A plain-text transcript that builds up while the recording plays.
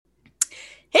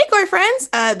Hey, Gore friends.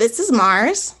 This is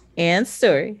Mars, And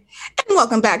story. and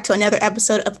welcome back to another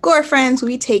episode of Gore Friends.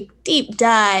 We take deep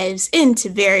dives into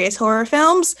various horror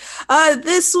films.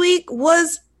 This week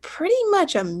was pretty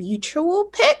much a mutual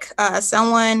pick.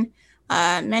 Someone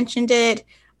mentioned it.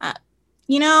 Uh,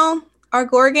 you know, our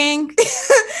Gore gang.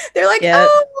 They're like, Yep.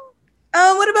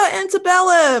 oh, what about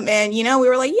Antebellum? And we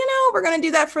were like, we're gonna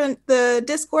do that for the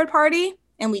Discord party,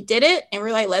 and we did it. And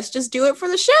we're like, let's just do it for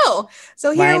the show.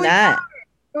 So Why not?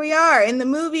 here we are. And the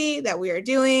movie that we are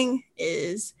doing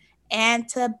is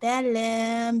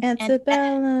Antebellum.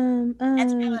 Antebellum.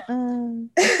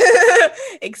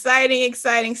 Exciting,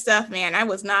 exciting stuff, man. I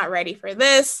was not ready for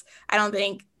this. I don't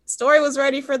think Story was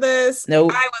ready for this.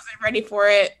 Nope. I wasn't ready for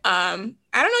it. I don't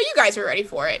know you guys were ready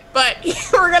for it, but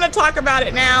we're gonna talk about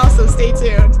it now, so stay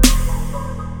tuned.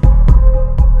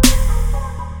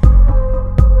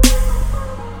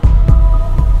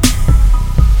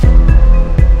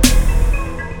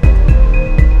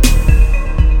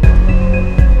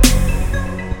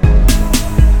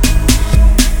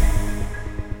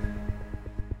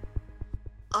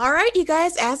 All right, you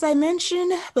guys, as I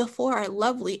mentioned before our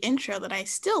lovely intro that I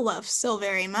still love so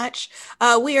very much,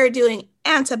 we are doing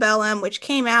Antebellum, which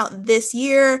came out this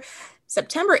year,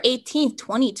 September 18th,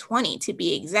 2020, to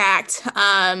be exact.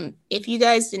 If you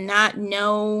guys did not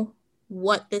know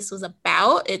what this was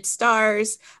about, it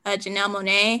stars Janelle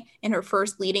Monáe in her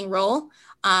first leading role.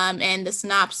 And the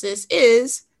synopsis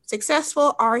is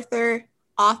successful author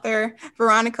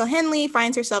Veronica Henley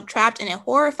finds herself trapped in a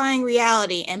horrifying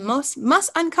reality and must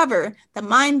uncover the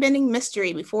mind-bending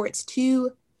mystery before it's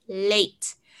too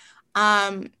late.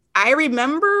 I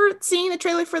remember seeing the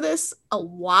trailer for this a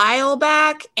while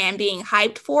back and being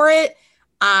hyped for it.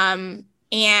 And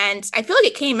I feel like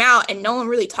it came out and no one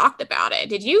really talked about it.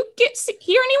 Did you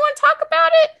hear anyone talk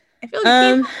about it? I feel like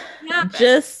it came Um, out and happened.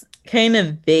 just kind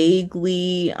of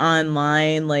vaguely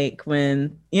online, like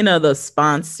when, those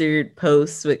sponsored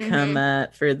posts would come Mm-hmm.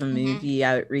 up for the Mm-hmm. movie,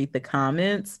 I would read the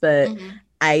comments, but Mm-hmm.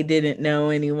 I didn't know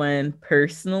anyone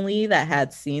personally that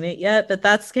had seen it yet. But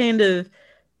that's kind of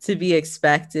to be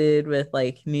expected with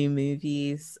like new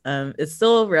movies. It's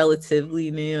still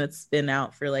relatively new. It's been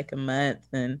out for like a month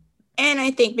and And I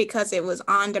think because it was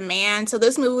on demand. So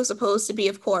this movie was supposed to be,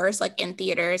 of course, like in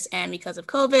theaters, and because of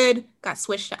COVID, got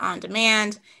switched to on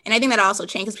demand. And I think that also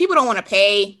changed because people don't want to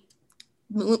pay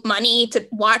money to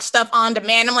watch stuff on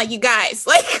demand. I'm like, you guys,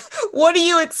 like, what do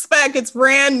you expect? It's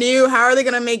brand new. How are they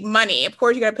gonna make money? Of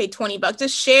course, you gotta pay $20.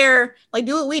 Just share, like,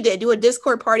 do what we did, do a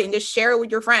Discord party and just share it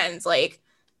with your friends. Like,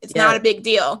 it's not a yeah. big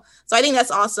deal. So I think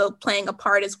that's also playing a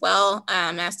part as well,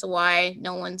 as to why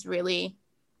no one's really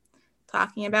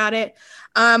talking about it.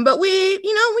 But we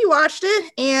watched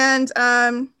it, and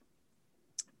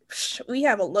we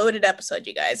have a loaded episode,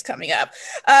 you guys, coming up.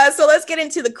 So let's get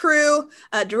into the crew.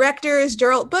 Directors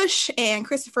Gerald Bush and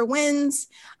Christopher Wins.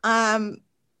 I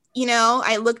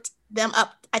looked them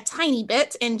up a tiny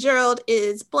bit, and Gerald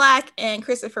is black and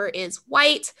Christopher is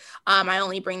white. I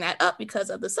only bring that up because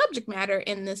of the subject matter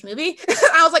in this movie.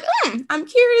 I was like, I'm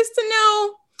curious to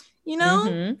know,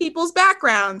 Mm-hmm. people's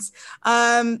backgrounds.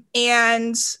 And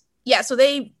yeah, so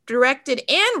they directed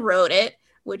and wrote it,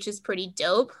 which is pretty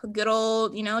dope. Good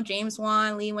old, James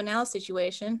Wan, Lee Winnell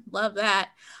situation. Love that.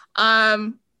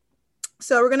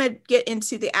 So we're gonna get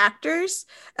into the actors.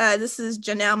 This is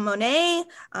Janelle Monáe,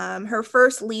 her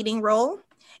first leading role,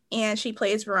 and she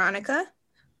plays Veronica.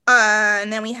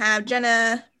 And then we have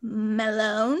Jenna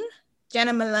Malone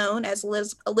as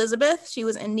Elizabeth. She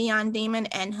was in Neon Demon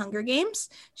and Hunger Games.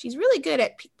 She's really good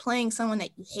at playing someone that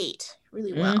you hate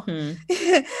really well.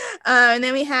 Mm-hmm. And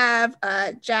then we have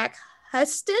Jack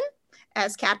Huston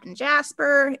as Captain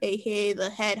Jasper, aka the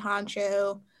head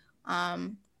honcho,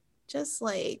 just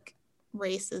like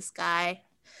racist guy.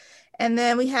 And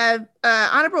then we have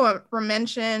honorable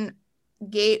mention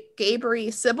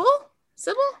Gabrielle Sybil.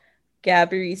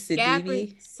 Gabri Gabri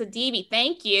Sidibe. Sidibe,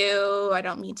 thank you. I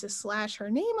don't mean to slash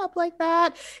her name up like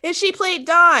that. And she played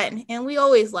Dawn, and we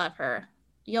always love her.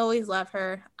 You always love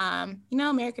her.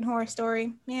 American Horror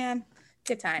Story, man,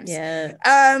 good times. Yeah.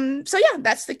 So yeah,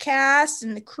 that's the cast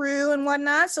and the crew and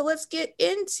whatnot. So let's get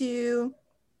into,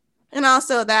 and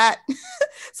also that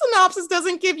synopsis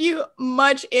doesn't give you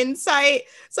much insight.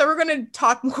 So we're gonna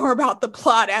talk more about the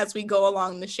plot as we go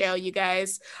along the show, you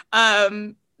guys.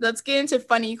 Let's get into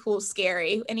funny, cool,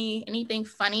 scary. Anything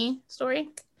funny story?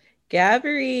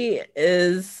 Gabri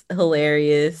is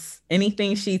hilarious.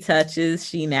 Anything she touches,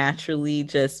 she naturally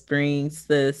just brings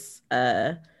this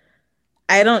I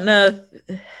don't know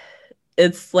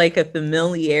it's like a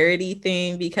familiarity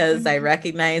thing because I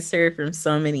recognize her from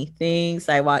so many things.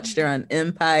 I watched her on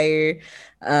Empire.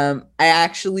 I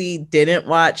actually didn't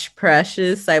watch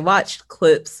Precious. I watched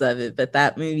clips of it, but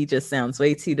that movie just sounds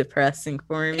way too depressing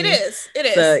for me. It is.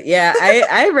 So yeah,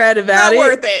 I read about not it.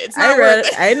 Worth it. It's not worth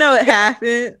it. I know it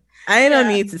happened. I don't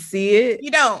need to see it.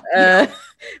 You don't.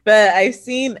 But I've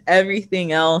seen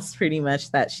everything else pretty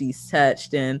much that she's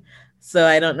touched, and so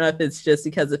I don't know if it's just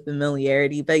because of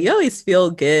familiarity, but you always feel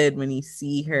good when you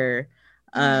see her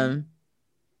on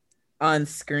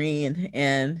screen,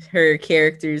 and her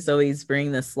characters always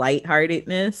bring this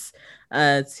lightheartedness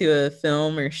to a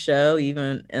film or show,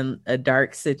 even in a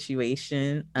dark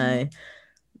situation.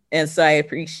 And so I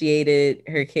appreciated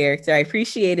her character. I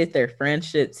appreciated their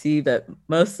friendship too, but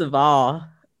most of all,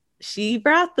 she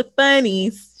brought the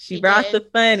funnies. She brought the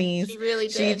funnies. She really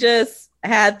did. She just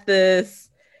had this,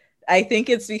 I think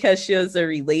it's because she was a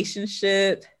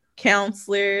relationship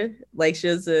counselor, like she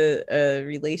was a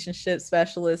relationship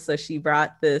specialist. So she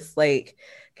brought this like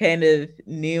kind of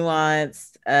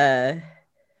nuanced,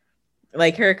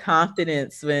 like her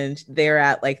confidence when they were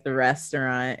at like the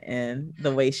restaurant, and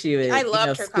the way she would, I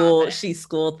loved her confidence. She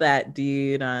schooled that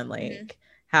dude on like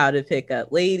how to pick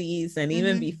up ladies. And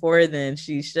even before then,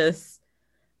 she's just,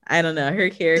 I don't know, her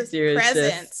character is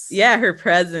just, her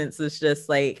presence is just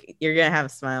like, you're gonna have a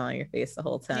smile on your face the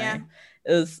whole time.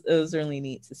 It was really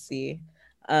neat to see.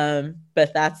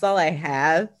 But that's all I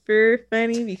have for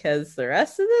funny, because the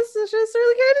rest of this is just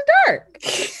really kind of dark.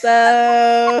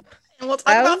 So and we'll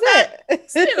talk about that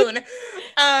soon.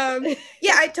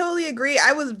 Yeah, I totally agree.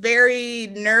 I was very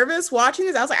nervous watching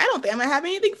this. I was like, I don't think I'm gonna have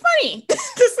anything funny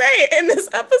to say in this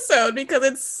episode because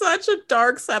it's such a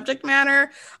dark subject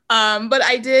matter. But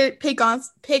I did pick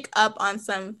up on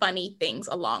some funny things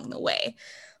along the way.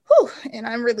 Whew, and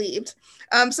I'm relieved.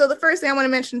 So the first thing I want to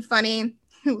mention funny,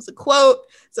 it was a quote.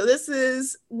 So this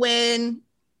is when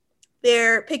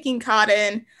they're picking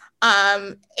cotton,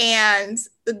 and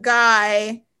the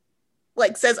guy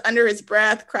like says under his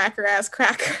breath, cracker ass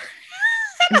cracker.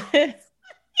 He said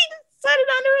it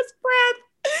under his breath.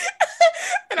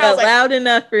 And but loud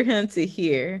enough for him to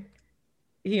hear.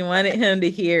 He wanted him to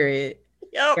hear it.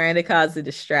 Trying to cause a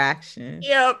distraction.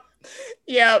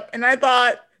 Yep. And I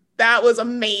thought that was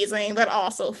amazing, but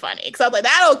also funny. Because I was like,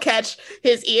 that'll catch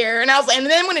his ear. And I was like, and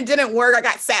then when it didn't work, I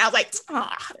got sad. I was like,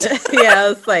 ah. Yeah, I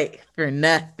was like, for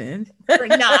nothing. For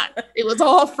naught. It was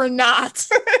all for naught.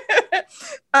 So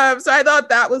I thought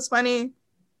that was funny.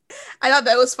 I thought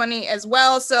that was funny as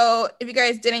well. So if you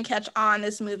guys didn't catch on,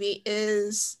 this movie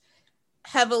is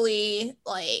heavily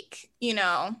like,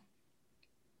 a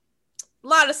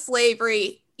lot of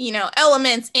slavery,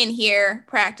 elements in here,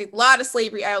 practically a lot of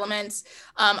slavery elements.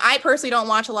 I personally don't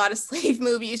watch a lot of slave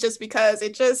movies just because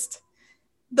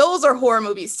those are horror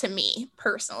movies to me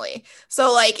personally.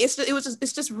 So like, it's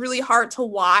just really hard to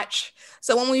watch.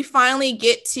 So when we finally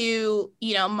get to,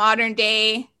 modern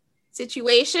day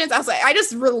situations, I was like, I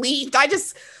just relieved.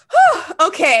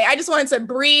 Okay. I just wanted to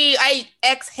breathe. I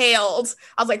exhaled.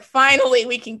 I was like, finally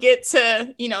we can get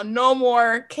to, no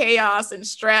more chaos and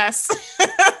stress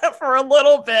for a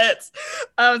little bit.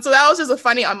 So that was just a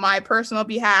funny on my personal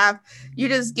behalf. You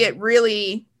just get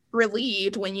really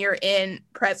relieved when you're in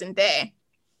present day.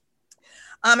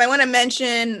 I want to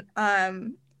mention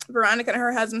Veronica and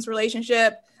her husband's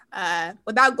relationship.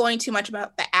 Without going too much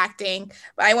about the acting,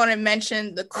 but I want to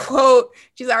mention the quote.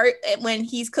 She's already, when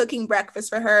he's cooking breakfast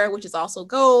for her, which is also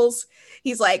goals.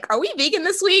 He's like, "Are we vegan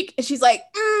this week?" And she's like,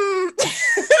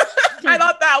 I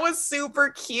thought that was super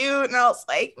cute, and I was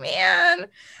like, man,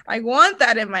 I want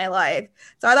that in my life.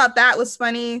 So I thought that was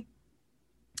funny.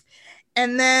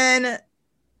 And then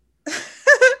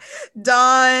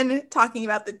Dawn talking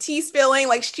about the tea spilling,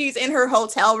 like she's in her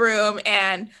hotel room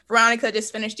and Veronica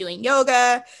just finished doing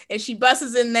yoga and she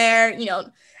busts in there,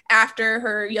 after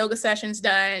her yoga session's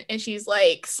done, and she's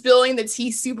like spilling the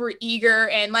tea super eager,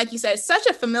 and like you said, such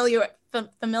a familiarity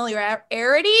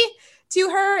to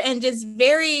her and just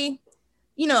very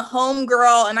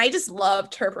homegirl, and I just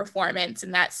loved her performance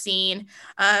in that scene.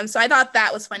 So I thought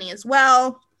that was funny as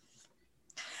well.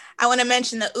 I want to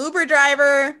mention the Uber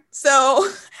driver. So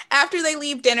after they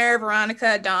leave dinner,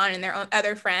 Veronica, Dawn, and their own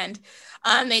other friend,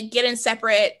 they get in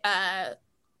separate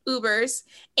Ubers,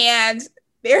 and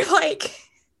they're like,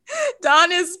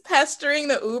 Dawn is pestering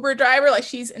the Uber driver like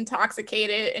she's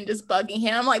intoxicated and just bugging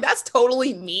him. Like, that's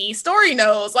totally me. Story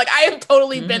knows. Like, I have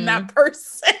totally been that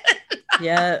person.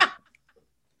 Yeah.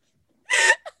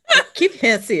 Keep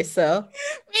hands to yourself.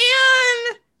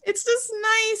 Man, it's just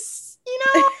nice,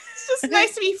 It's just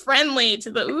nice to be friendly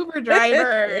to the Uber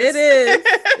drivers.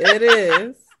 It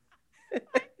is.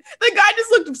 The guy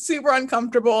just looked super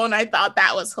uncomfortable, and I thought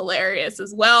that was hilarious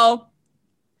as well.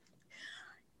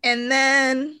 And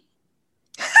then,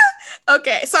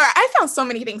 okay, sorry, I found so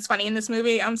many things funny in this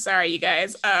movie. I'm sorry, you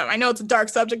guys. I know it's a dark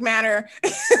subject matter,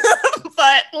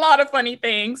 but a lot of funny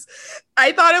things.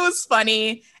 I thought it was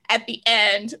funny at the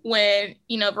end when,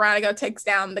 Veronica takes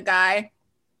down the guy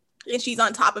and she's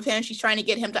on top of him. She's trying to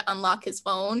get him to unlock his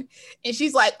phone. And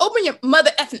she's like, open your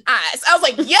mother effing eyes. I was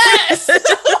like, yes.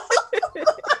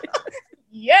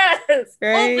 Yes.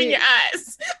 Right? Open your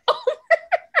eyes.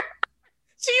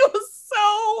 She was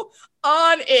so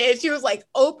on it. She was like,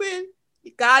 open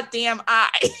your goddamn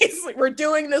eyes. Like, we're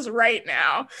doing this right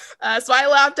now. So I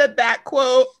laughed at that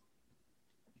quote.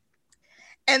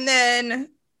 And then,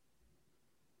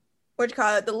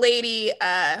 the lady,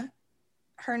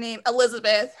 her name,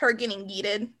 Elizabeth, her getting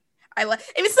yeeted. And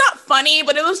it's not funny,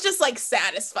 but it was just like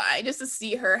satisfying just to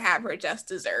see her have her just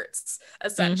desserts,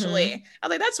 essentially. Mm-hmm. I was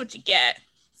like, that's what you get.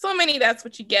 So many that's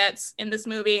what you get in this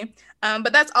movie.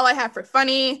 But that's all I have for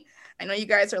funny. I know you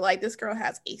guys are like, this girl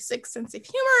has a sick sense of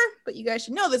humor, but you guys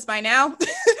should know this by now.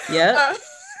 Yep.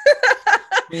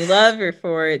 We love her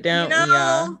for it, don't we,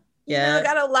 y'all? Yeah.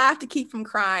 Gotta laugh to keep from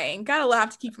crying.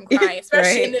 Especially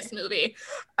right. In this movie.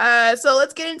 So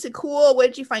let's get into cool. What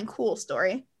did you find cool,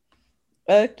 Story?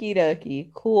 Okie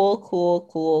dokie.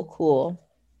 Cool.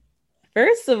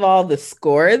 First of all, the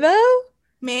score, though.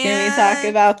 Man. Can we talk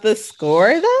about the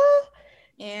score, though?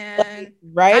 And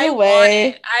right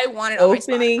away, I wanted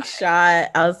opening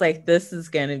shot. I was like, this is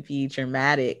gonna be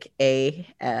dramatic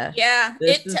AF. Yeah,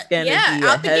 this is gonna be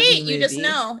out the gate. Movie. You just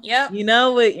know. Yep. You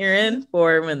know what you're in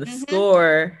for when the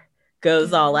score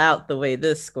goes all out the way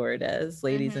this score does,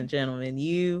 ladies and gentlemen.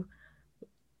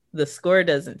 The score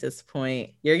doesn't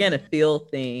disappoint. You're gonna feel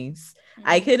things.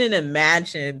 I couldn't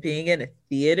imagine being in a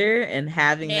theater and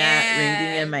having that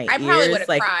ringing in my ears,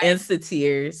 like cried. Instant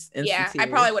tears. I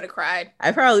probably would have cried.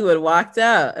 I probably would have walked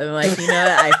out and like,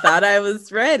 I thought I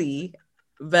was ready,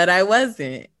 but I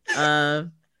wasn't.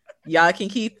 Y'all can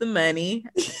keep the money.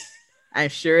 I'm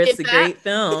sure it's a great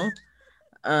film.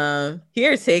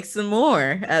 Here, take some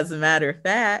more, as a matter of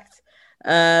fact.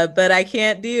 But I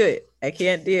can't do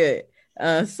it.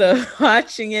 So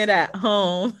watching it at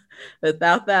home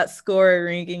without that score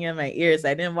ringing in my ears,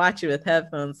 I didn't watch it with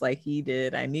headphones like he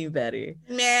did. I knew better.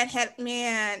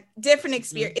 Man, different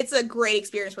experience. It's a great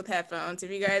experience with headphones.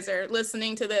 If you guys are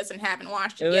listening to this and haven't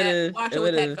watched it yet, watch it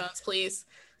with headphones, please.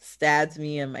 Stabbed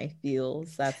me in my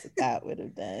feels. That's what that would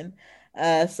have been.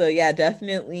 So yeah,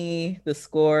 definitely the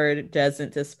score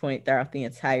doesn't disappoint throughout the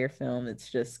entire film.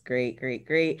 It's just great.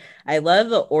 I love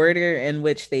the order in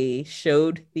which they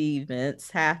showed the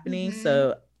events happening.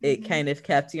 So it kind of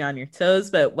kept you on your toes,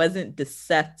 but it wasn't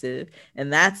deceptive.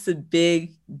 And that's a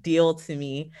big deal to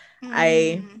me.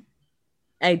 I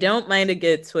don't mind a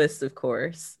good twist, of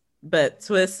course, but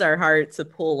twists are hard to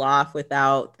pull off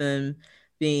without them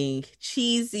being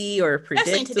cheesy or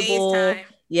predictable.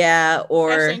 Yeah,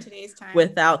 or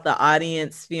without the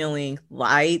audience feeling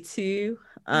lied to.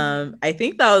 I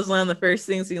think that was one of the first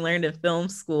things we learned in film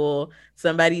school.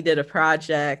 Somebody did a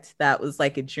project that was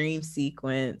like a dream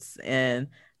sequence, and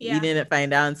you didn't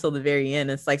find out until the very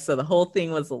end. It's like, so the whole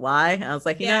thing was a lie. I was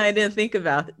like, I didn't think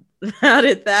about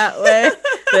it that way.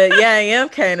 But yeah, I am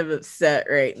kind of upset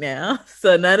right now.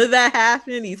 So none of that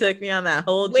happened. You took me on that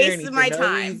whole journey. Wasted my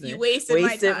time. You wasted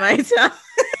my time.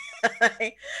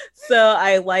 So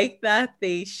I like that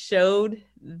they showed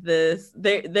this.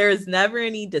 There is never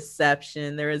any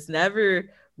deception. There is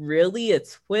never really a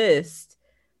twist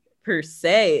per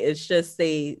se. It's just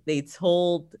they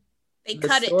told they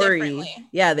cut story. It differently.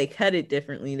 Yeah, they cut it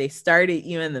differently. They started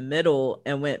you in the middle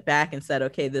and went back and said,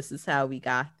 okay, this is how we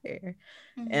got there.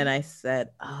 And I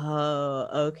said, oh,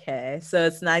 okay. So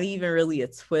it's not even really a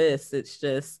twist. It's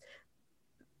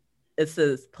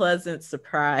a pleasant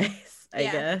surprise, I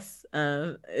guess,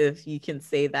 if you can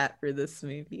say that for this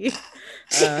movie.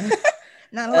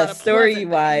 Not a lot of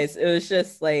story-wise, it was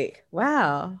just like,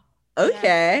 wow,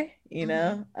 okay,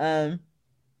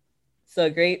 so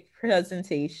great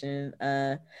presentation.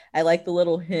 I like the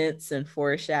little hints and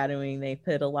foreshadowing. They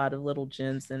put a lot of little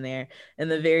gems in there. In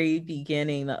the very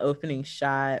beginning, the opening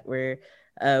shot where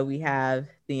we have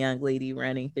the young lady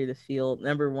running through the field.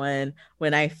 Number one,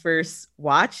 when I first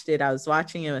watched it, I was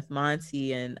watching it with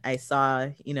Monty, and I saw,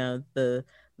 the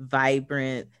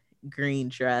vibrant green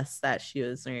dress that she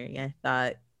was wearing. I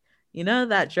thought,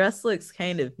 that dress looks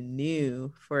kind of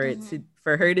new for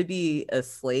her to be a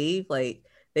slave. Like,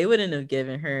 they wouldn't have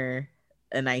given her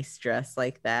a nice dress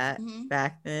like that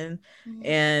back then.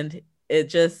 And it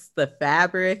just, the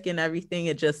fabric and everything,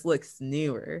 it just looks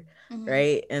newer,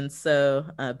 right? And so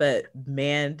but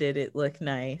man, did it look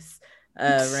nice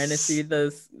running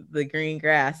through the green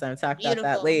grass. I'm talking about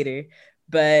that later.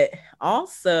 But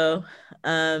also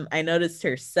I noticed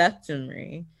her septum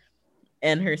ring,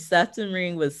 and her septum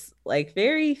ring was like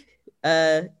very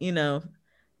you know,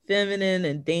 feminine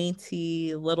and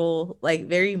dainty, little, like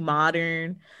very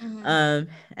modern. And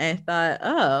I thought,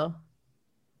 oh,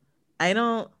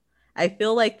 I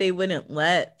feel like they wouldn't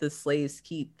let the slaves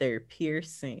keep their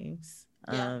piercings.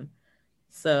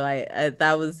 So I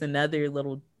that was another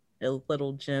little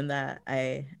gem that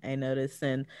I noticed.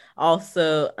 And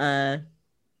also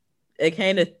it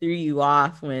kind of threw you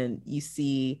off when you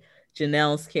see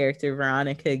Janelle's character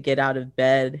Veronica get out of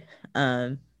bed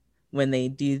when they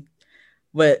do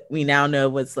what we now know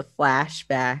was the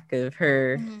flashback of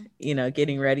her, you know,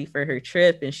 getting ready for her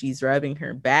trip, and she's rubbing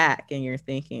her back, and you're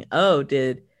thinking, oh,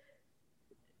 did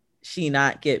she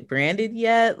not get branded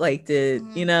yet? Like, did,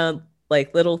 you know,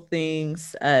 like little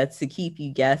things to keep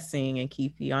you guessing and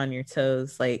keep you on your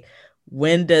toes. Like,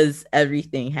 when does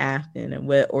everything happen and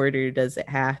what order does it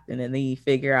happen? And then you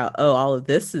figure out, oh, all of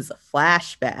this is a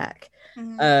flashback.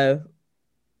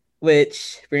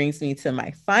 Which brings me to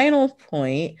my final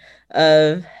point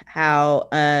of how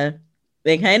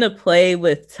they kind of play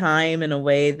with time in a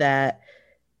way that,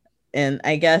 and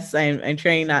I guess I'm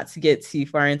trying not to get too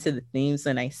far into the themes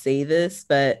when I say this,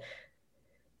 but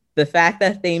the fact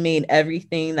that they made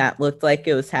everything that looked like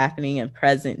it was happening in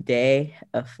present day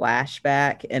a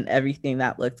flashback, and everything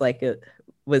that looked like it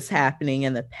was happening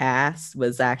in the past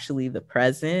was actually the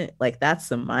present, like that's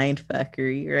some mind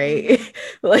fuckery, right?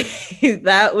 Like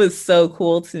that was so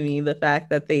cool to me, the fact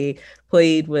that they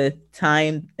played with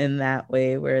time in that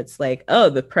way, where it's like, oh,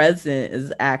 the present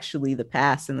is actually the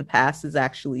past and the past is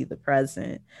actually the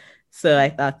present. So I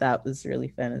thought that was really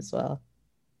fun as well.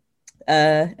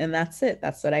 And that's it.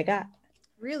 That's what I got.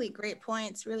 Really great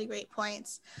points. Really great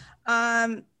points.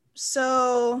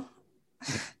 So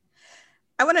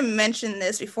I want to mention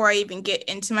this before I even get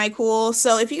into my cool.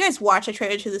 So if you guys watch a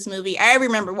trailer to this movie, I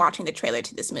remember watching the trailer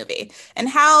to this movie and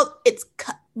how it's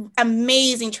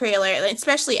amazing trailer,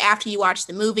 especially after you watch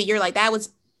the movie, you're like, that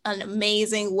was an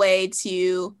amazing way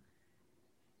to,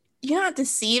 you're not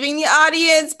deceiving the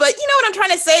audience, but you know what I'm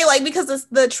trying to say? Like, because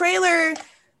the trailer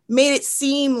made it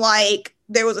seem like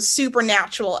there was a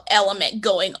supernatural element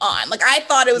going on. Like, I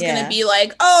thought it was going to be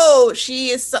like, oh, she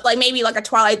is like maybe like a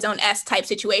Twilight Zone-esque type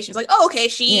situation. It's like, oh, okay,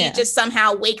 she just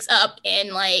somehow wakes up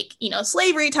in like, you know,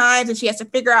 slavery times and she has to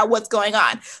figure out what's going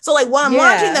on. So like when I'm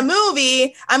watching the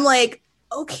movie, I'm like,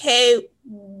 okay,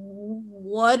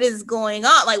 what is going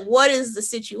on? Like, what is the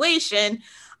situation?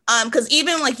 Because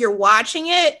even like you're watching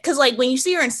it, because like when you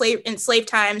see her in slave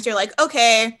times, you're like,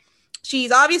 okay,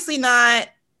 she's obviously not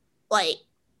like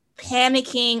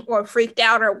panicking or freaked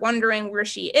out or wondering where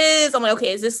she is. I'm like,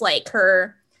 okay, is this like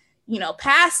her, you know,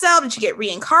 past self? Did she get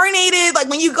reincarnated? Like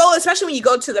when you go, especially when you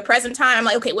go to the present time, I'm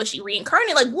like, okay, was she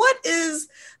reincarnated? Like, what is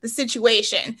the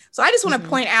situation? So I just want to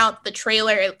point out the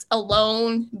trailer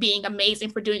alone being amazing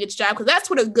for doing its job, because that's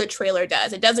what a good trailer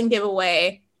does. It doesn't give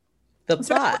away the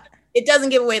plot. It doesn't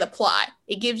give away the plot.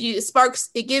 It gives you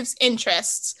it gives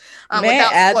interest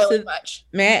without spoiling much.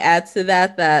 May I add to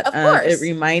that it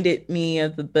reminded me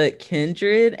of the book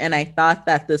Kindred, and I thought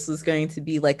that this was going to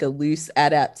be like a loose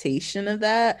adaptation of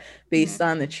that based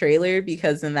on the trailer,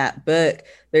 because in that book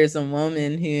there's a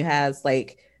woman who has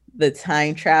like the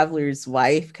time traveler's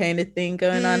wife kind of thing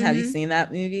going on. Have you seen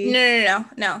that movie? No.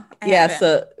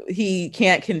 So he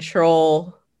can't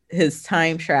control his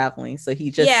time traveling, so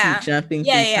he just keeps jumping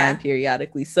through time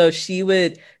periodically. So she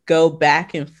would go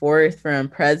back and forth from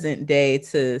present day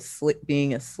to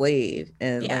being a slave,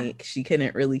 and like she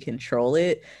couldn't really control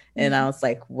it. And I was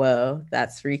like, whoa,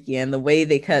 that's freaky. And the way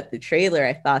they cut the trailer,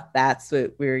 I thought that's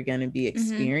what we were going to be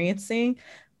experiencing,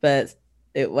 but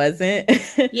it wasn't.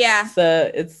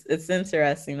 So it's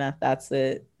interesting that that's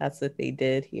what they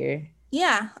did here.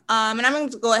 And I'm going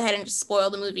to go ahead and just spoil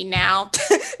the movie now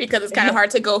because it's kind of hard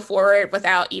to go forward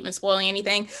without even spoiling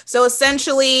anything. So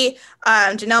essentially,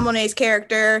 Janelle Monáe's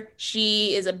character,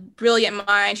 she is a brilliant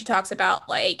mind. She talks about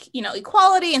like, you know,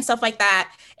 equality and stuff like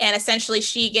that. And essentially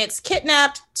she gets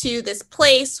kidnapped to this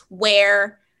place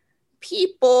where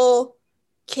people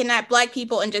kidnap Black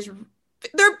people and just,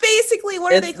 they're basically,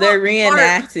 what are they called? They're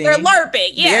reenacting. They're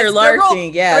LARPing. Yes, they're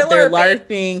LARPing. They're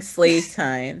LARPing slave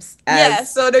times.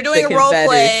 So they're doing a role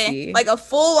play, like a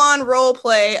full-on role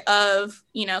play of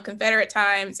Confederate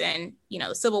times and,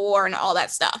 the Civil War and all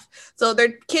that stuff. So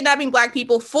they're kidnapping Black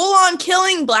people, full on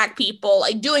killing Black people,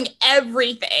 like doing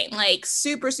everything, like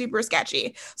super, super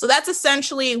sketchy. So that's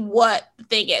essentially what the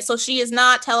thing is. So she is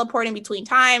not teleporting between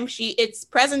time. It's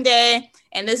present day,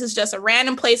 and this is just a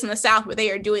random place in the South where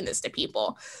they are doing this to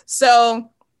people. So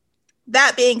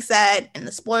that being said, and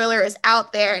the spoiler is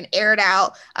out there and aired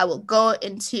out, I will go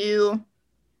into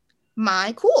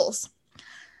my cools.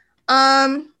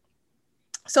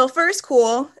 So first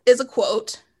cool is a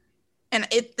quote, and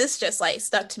this just like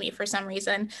stuck to me for some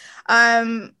reason.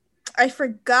 I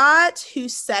forgot who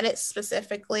said it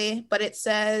specifically, but it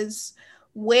says,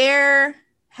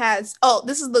 this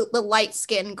is the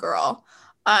light-skinned girl.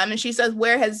 And she says,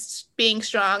 where has being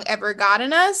strong ever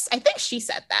gotten us? I think she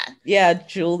said that. Yeah,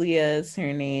 Julia is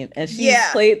her name. And she's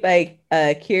played by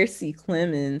Kiersey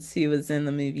Clemons, who was in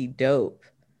the movie Dope.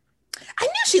 I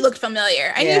knew she looked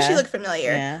familiar.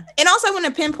 Yeah. And also I want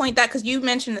to pinpoint that because you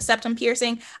mentioned the septum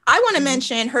piercing. I want to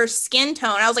mention her skin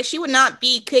tone. I was like, she would not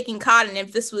be kicking cotton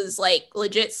if this was like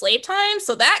legit slave time.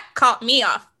 So that caught me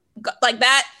off. Like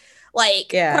that,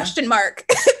 question mark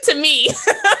to me.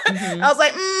 I was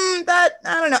like, that,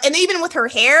 I don't know. And even with her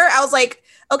hair, I was like,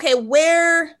 okay,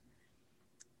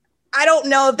 I don't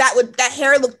know if that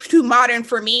hair looked too modern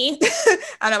for me.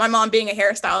 I know my mom being a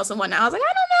hairstylist and whatnot. I was like, I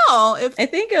don't know. I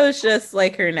think it was just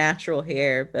like her natural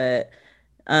hair, but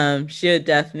she would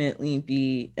definitely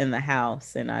be in the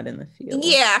house and not in the field.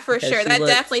 Yeah, for sure. That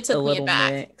definitely took me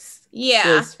aback. Mixed. Yeah. She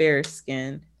was fair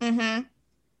skinned. So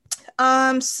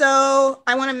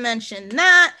I want to mention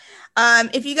that.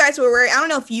 If you guys were worried, I don't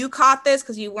know if you caught this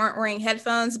because you weren't wearing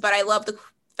headphones, but I love the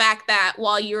fact that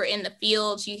while you're in the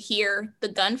fields, you hear the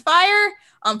gunfire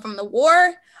from the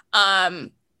war.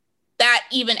 That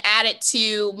even added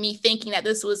to me thinking that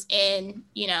this was in,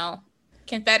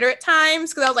 Confederate times,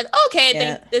 because I was like, okay, I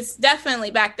think it's definitely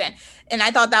back then. And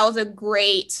I thought that was a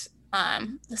great,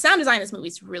 the sound design in this movie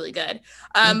is really good.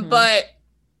 But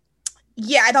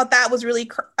yeah, I thought that was really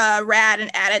rad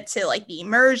and added to like the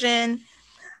immersion.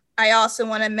 I also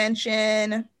want to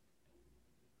mention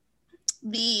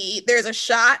there's a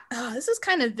shot. Oh, this is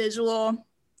kind of visual.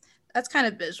 That's kind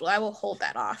of visual. I will hold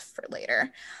that off for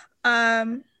later.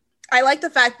 I like the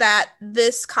fact that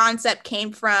this concept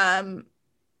came from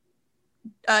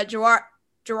Gerard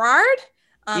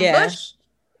Bush.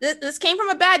 This came from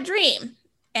a bad dream.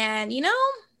 And, the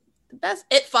best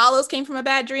It Follows came from a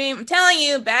bad dream. I'm telling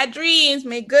you, bad dreams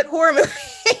make good horror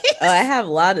movies. Oh, I have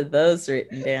a lot of those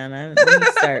written down. I need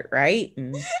to start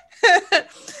writing.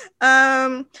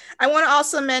 I want to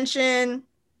also mention,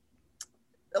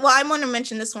 I want to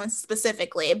mention this one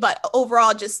specifically, but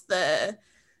overall just the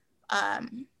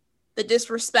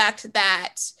disrespect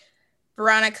that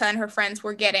Veronica and her friends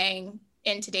were getting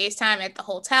in today's time at the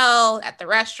hotel, at the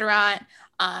restaurant,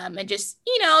 and just,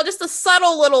 just the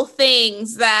subtle little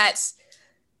things that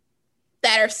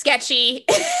are sketchy.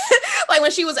 Like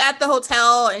when she was at the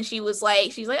hotel and she's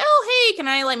like, oh, hey, can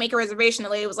I like make a reservation? The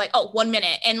lady was like, oh, 1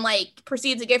 minute, and like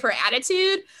proceeded to give her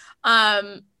attitude.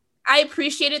 I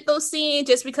appreciated those scenes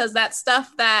just because that's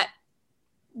stuff that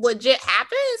legit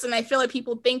happens, and I feel like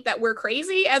people think that we're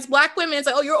crazy as Black women. It's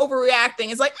like, oh, you're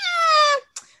overreacting. It's like,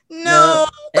 no,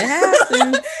 it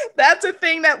happens. That's a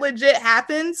thing that legit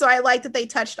happens. So I like that they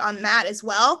touched on that as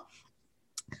well.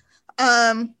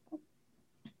 I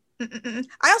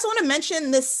also want to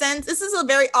mention this sense. This is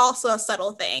also a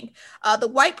subtle thing. The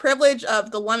white privilege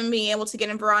of the woman being able to get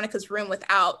in Veronica's room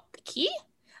without the key.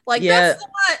 Like, that's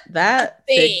not that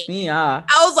ticked me off.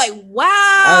 I was like, wow.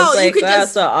 I was like,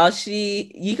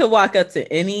 you could walk up to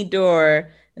any door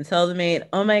and tell the maid,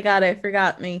 oh my God, I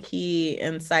forgot my key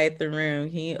inside the room.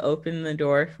 Can you open the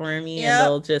door for me? And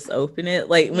they'll just open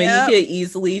it. Like when you could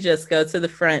easily just go to the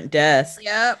front desk.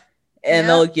 And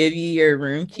they'll give you your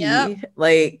room key.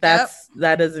 Like that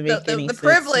doesn't make any sense.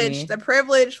 The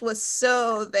privilege was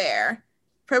so there.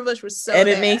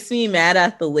 It makes me mad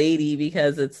at the lady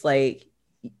because it's like,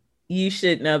 you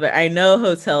should know, but I know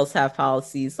hotels have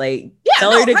policies. Like,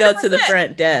 tell her to go to the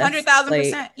front desk.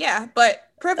 100,000%. Yeah, but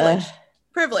privilege.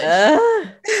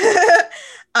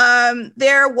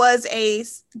 There was a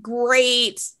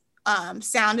great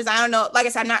sound design. I don't know. Like I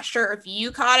said, I'm not sure if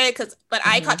you caught it, but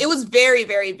I caught it. Was very,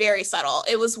 very, very subtle.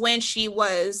 It was when she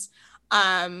was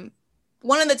one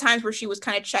of the times where she was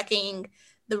kind of checking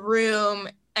the room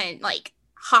and like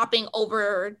hopping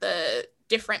over the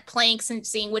different planks and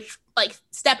seeing which, like,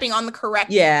 stepping on the correct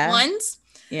ones.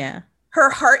 Yeah. Her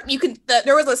heart,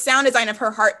 there was a sound design of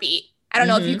her heartbeat. I don't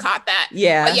know if you caught that.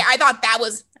 Yeah. But yeah, I thought that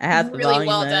was really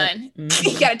well done.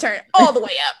 You got to turn it all the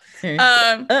way up.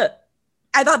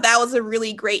 I thought that was a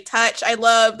really great touch. I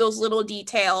love those little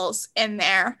details in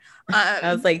there.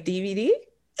 I was like, DVD?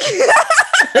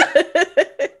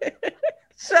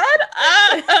 Shut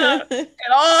up. It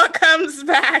all comes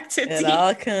back to It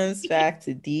all comes back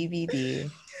to DVD.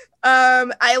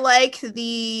 I like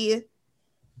the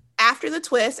after the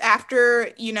twist,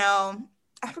 after, you know,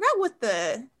 I forgot what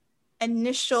the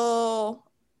initial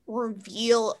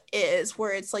reveal is,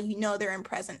 where it's like, you know, they're in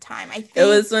present time. I think it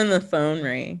was when the phone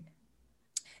rang.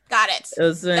 Got it. It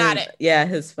was when, yeah,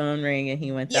 his phone rang and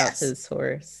he went out to his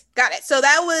horse. Got it. So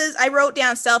that was, I wrote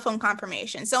down cell phone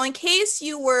confirmation. So in case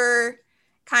you were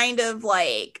kind of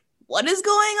like, what is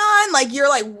going on? Like, you're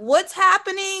like, what's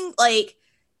happening? Like,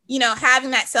 you know,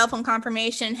 having that cell phone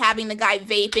confirmation, having the guy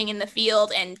vaping in the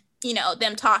field, and, you know,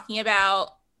 them talking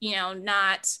about, you know,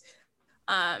 not,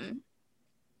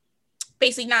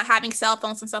 basically not having cell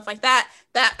phones and stuff like that,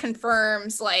 that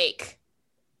confirms, like,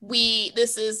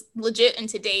 this is legit in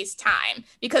today's time,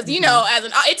 because, you know,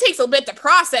 it takes a bit to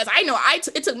process. I know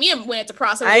it took me a minute to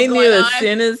process what was going on. As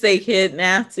soon as they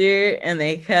kidnapped her and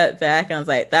they cut back, I was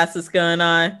like, that's what's going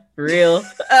on. For real.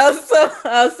 I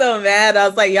was so mad. I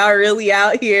was like, y'all really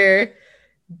out here?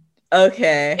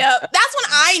 Okay. Yeah, that's when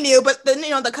I knew, but then, you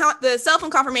know, the cell phone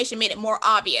confirmation made it more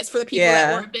obvious for the people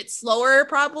that were a bit slower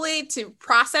probably to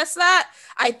process that.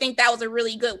 I think that was a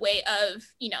really good way of,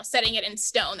 you know, setting it in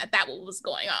stone that was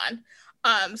going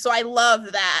on. So I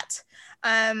love that.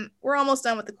 We're almost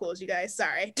done with the cools, you guys.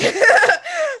 Sorry.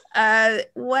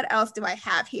 What else do I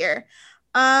have here?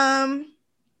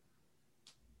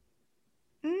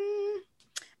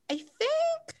 I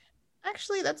think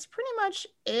actually that's pretty much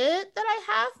it that I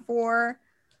have for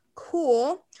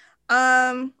cool.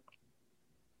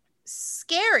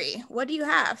 Scary. What do you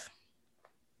have?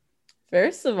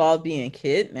 First of all, being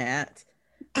kidnapped.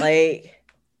 Like,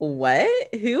 what?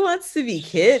 Who wants to be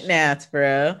kidnapped,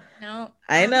 bro? No.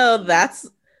 I know that's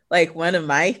like one of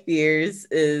my fears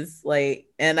is like,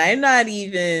 and I'm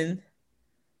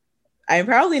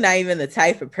probably not even the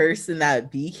type of person that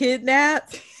would be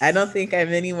kidnapped. I don't think I'm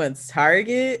anyone's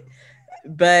target,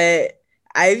 but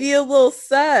I'd be a little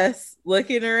sus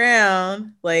looking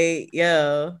around like,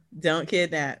 yo, don't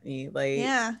kidnap me. Like,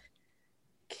 yeah,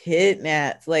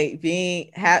 kidnapped, like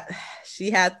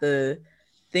she had the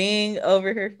thing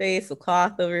over her face, a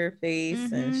cloth over her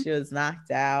face, and she was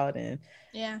knocked out. And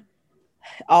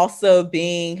also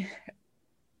being,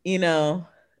 you know,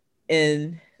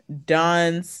 in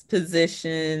Dawn's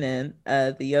position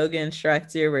and the yoga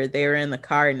instructor, where they were in the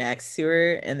car next to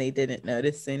her and they didn't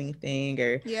notice anything,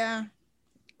 or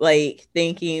like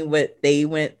thinking what they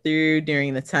went through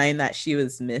during the time that she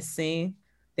was missing,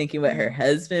 thinking what her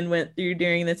husband went through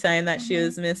during the time that she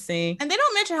was missing. And they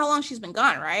don't mention how long she's been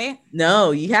gone, right?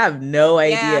 No, you have no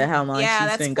idea how long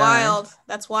she's been gone.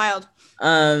 That's wild.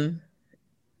 I'm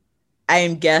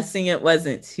guessing it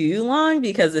wasn't too long,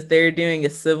 because if they're doing a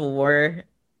Civil War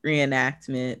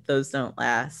reenactment, those don't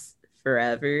last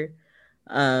forever.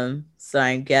 So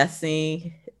I'm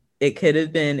guessing it could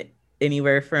have been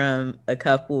anywhere from a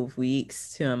couple of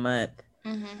weeks to a month.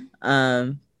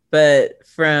 But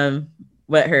from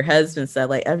what her husband said,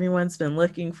 like, everyone's been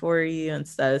looking for you and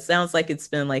stuff, it sounds like it's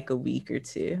been like a week or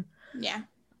two.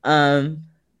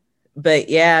 But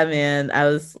yeah, man, I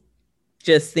was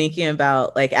just thinking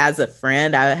about, like, as a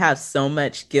friend, I would have so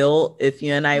much guilt if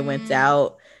you and I went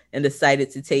out and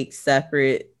decided to take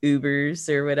separate Ubers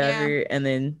or whatever, and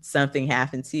then something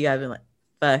happened to you. I've been like,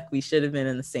 fuck, we should have been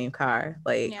in the same car.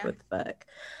 Like, what the fuck?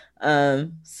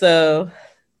 So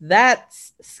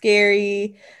that's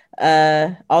scary.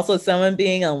 Also, someone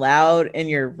being allowed in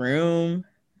your room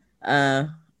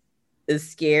is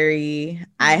scary.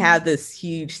 I have this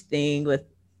huge thing with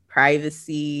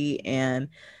privacy, and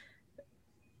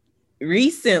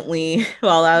recently,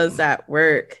 while I was at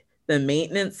work, the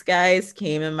maintenance guys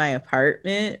came in my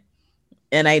apartment,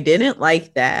 and I didn't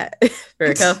like that for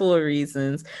a couple of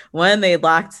reasons. One, they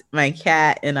locked my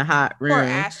cat in a hot room. Poor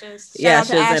Ashes.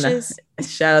 Shout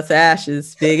out to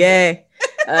Ashes. Big A.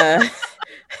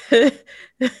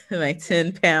 My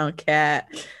 10-pound cat.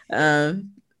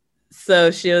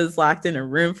 So she was locked in a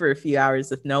room for a few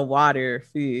hours with no water or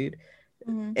food,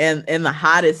 and in the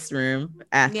hottest room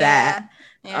at that.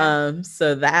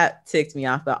 So that ticked me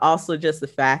off, but also just the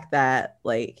fact that,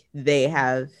 like, they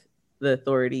have the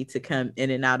authority to come in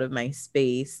and out of my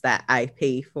space that I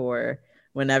pay for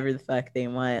whenever the fuck they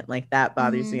want. Like, that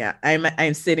bothers me.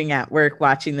 I'm sitting at work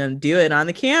watching them do it on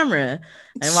the camera.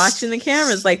 I'm watching the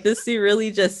cameras, like, this dude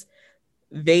really just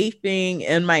vaping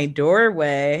in my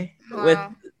doorway with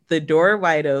the door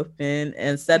wide open.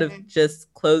 Instead of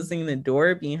just closing the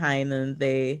door behind them,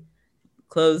 they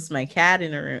close my cat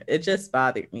in a room. It just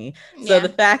bothered me. So the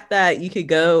fact that you could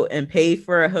go and pay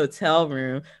for a hotel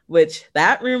room, which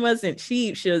that room wasn't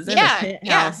cheap. She was in a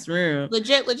penthouse room.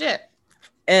 Legit.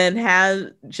 And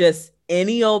have just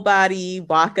any old body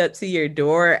walk up to your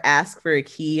door, ask for a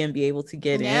key, and be able to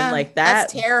get in. Like,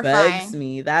 that bugs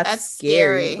me. That's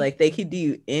scary. Like, they could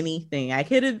do anything. I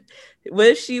could have, what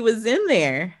if she was in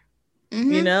there?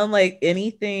 You know, like,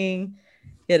 anything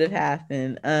could have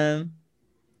happened.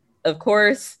 Of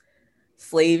course,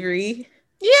 slavery.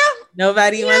 Yeah.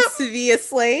 Nobody wants to be a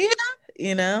slave,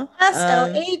 you know?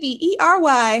 SLAVERY,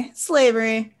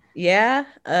 slavery. Yeah.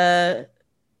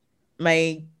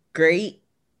 My great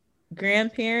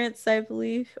grandparents, I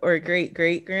believe, or great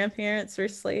grandparents were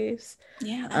slaves.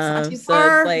 Yeah, that's not too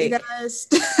far. It's like, you guys.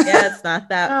 Yeah, it's not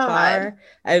that far.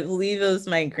 I believe it was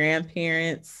my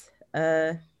grandparents.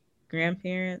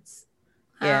 Grandparents.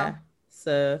 Wow. Yeah.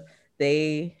 So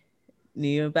they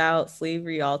knew about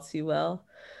slavery all too well.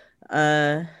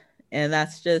 And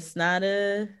that's just not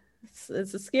it's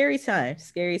a scary time.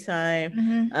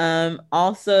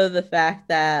 Also the fact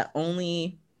that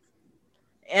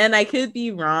and I could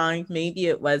be wrong, maybe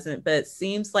it wasn't, but it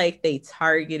seems like they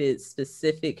targeted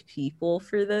specific people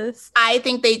for this. I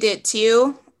think they did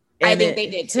too.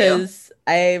 Because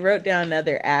I wrote down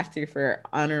another actor for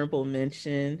honorable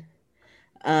mention.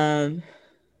 Sorry,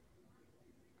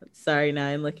 now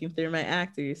I'm looking through my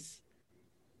actors.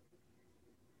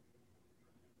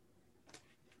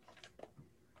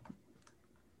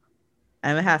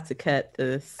 I'm gonna have to cut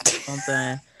this. Hold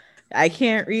on. I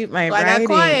can't read my writing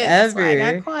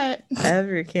ever.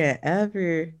 Ever can't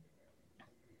ever.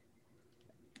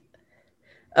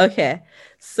 Okay,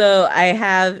 so I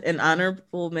have an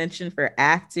honorable mention for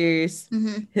actors.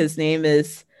 His name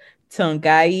is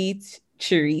Tongai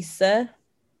Chirisa,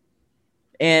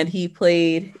 and he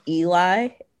played Eli,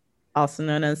 also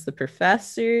known as the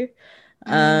Professor.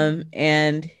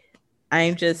 And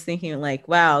I'm just thinking, like,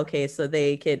 wow, okay, so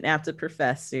they kidnapped a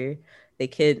professor. They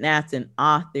kidnapped an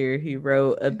author who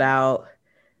wrote about,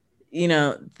 you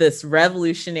know, this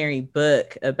revolutionary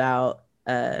book about,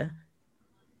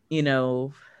 you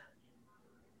know,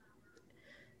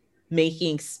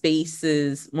 making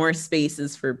more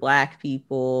spaces for Black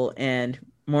people and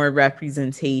more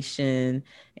representation,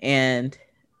 and,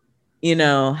 you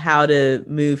know, how to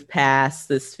move past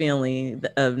this feeling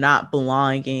of not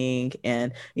belonging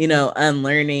and, you know,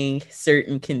 unlearning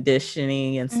certain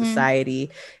conditioning in society.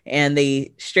 And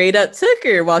they straight up took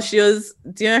her while she was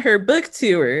doing her book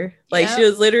tour. Like, she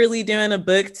was literally doing a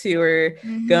book tour,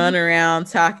 going around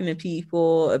talking to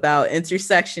people about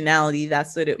intersectionality.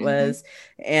 That's what it was.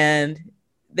 And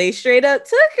they straight up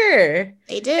took her.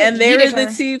 They did. And they were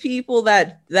the two people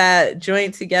that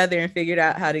joined together and figured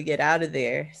out how to get out of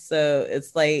there. So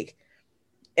it's like,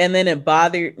 and then it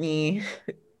bothered me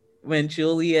when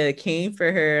Julia came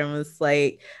for her and was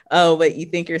like, oh, but you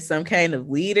think you're some kind of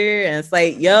leader? And it's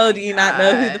like, yo, do you not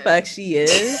know who the fuck she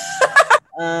is?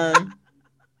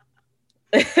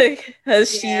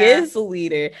 Because she is a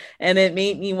leader. And it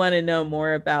made me want to know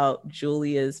more about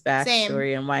Julia's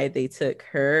backstory and why they took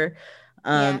her.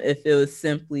 If it was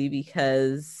simply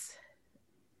because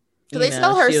they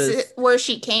tell her where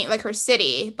she came, like her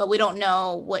city, but we don't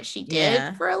know what she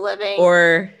did for a living,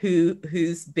 or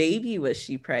whose baby was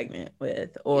she pregnant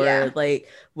with, or like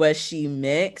was she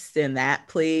mixed and that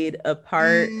played a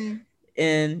part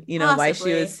in, you know, why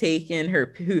she was taken,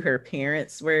 who her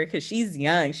parents were, because she's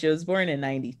young. She was born in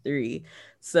 93.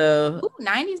 So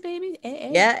 90s baby.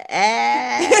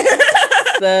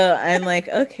 So I'm like,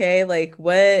 okay, like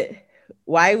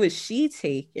why was she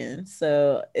taken?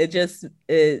 So it's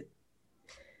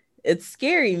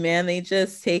scary, man. They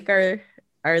just take our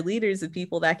leaders, the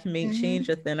people that can make change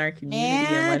within our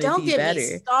community, and want to be better.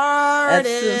 Me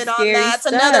started on that. That's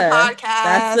another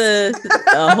podcast.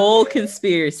 That's a whole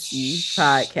conspiracy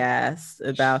podcast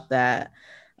about that.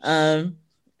 And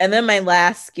then my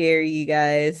last scare, you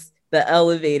guys, the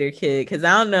elevator kid, because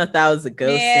I don't know if that was a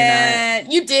ghost or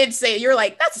not. You did say, you're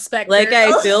like, that's a specter. Like,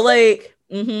 I feel like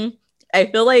I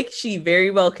feel like she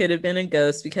very well could have been a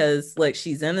ghost, because look,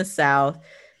 she's in the South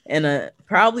in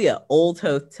probably an old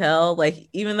hotel. Like,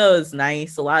 even though it's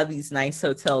nice, a lot of these nice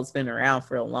hotels been around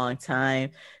for a long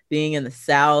time. Being in the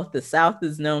South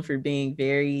is known for being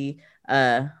very,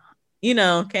 you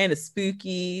know, kind of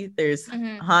spooky. There's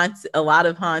a lot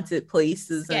of haunted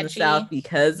places in the South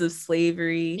because of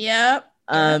slavery.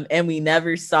 And we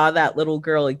never saw that little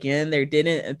girl again. There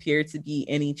didn't appear to be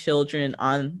any children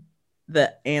on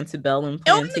the antebellum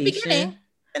plantation.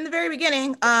 In the very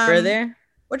beginning. Were there?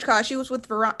 Which cause she was with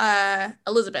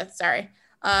Elizabeth, sorry.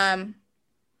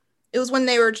 It was when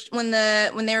they were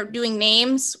doing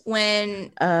names,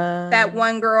 when that Uh,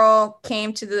 one girl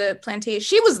came to the plantation.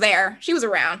 She was there. She was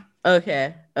around.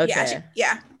 okay, Yeah, okay.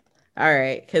 yeah. All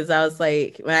right, because I was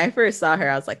like, when I first saw her,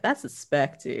 I was like, that's a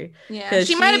Spectre. Yeah, Because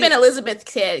she might have been Elizabeth's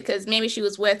kid, because maybe she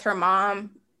was with her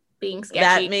mom being that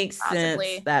sketchy, makes sense.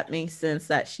 possibly. That makes sense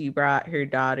that she brought her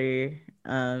daughter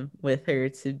with her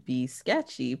to be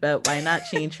sketchy, but why not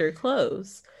change her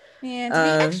clothes? And to be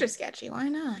Um, extra sketchy, why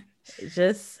not?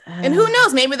 just And who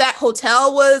knows? Maybe that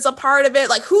hotel was a part of it.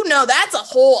 Like, who knows? That's a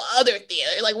whole other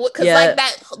theory. Like, what? Because like yeah,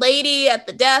 that lady at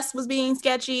the desk was being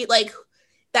sketchy. Like,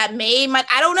 that might.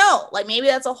 I don't know. Like, maybe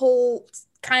that's a whole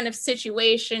kind of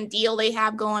situation deal they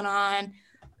have going on.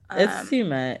 it's Um, too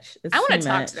much. I It's want too to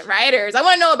talk to much. the writers. I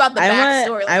want to know about the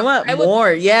backstory. Like, I want I would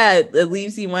more. Yeah, it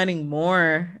leaves you wanting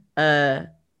more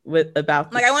with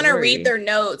about the I want to read story. their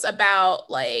notes about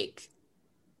like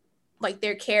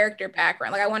their character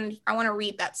background. Like, I want to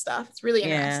read that stuff. It's really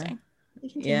Yeah. interesting.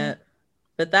 Yeah.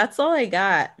 But that's all I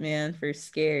got, man, for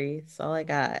scary. That's all I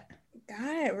got.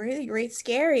 Got it. Really great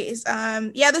scaries.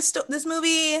 Yeah, this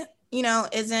movie,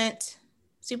 isn't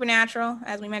supernatural,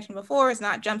 as we mentioned before. It's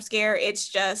not jump scare. It's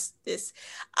just this.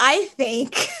 I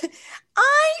think,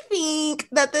 I think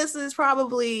that this is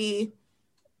probably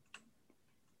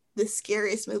the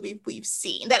scariest movie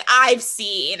that I've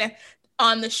seen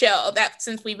on the show, that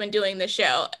since we've been doing the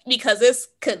show, because this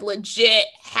could legit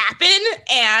happen,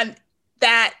 and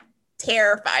that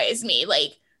terrifies me.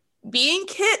 Like, being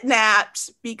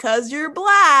kidnapped because you're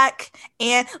black,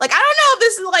 and like, I don't know if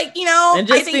this is like,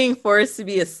 And I just think, being forced to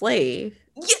be a slave.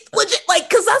 yeah, legit, like,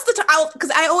 because that's the time,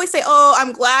 because I always say, oh,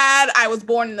 I'm glad I was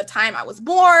born in the time I was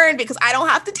born, because I don't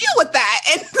have to deal with that.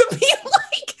 And to be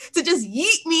like, to just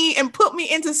yeet me and put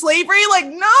me into slavery, like,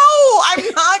 no, I'm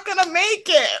not gonna make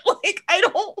it. Like, I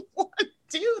don't want to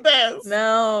do this.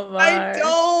 No, I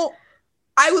don't.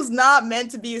 I was not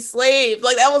meant to be a slave.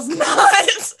 Like, that was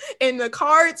not in the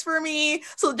cards for me.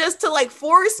 So just to like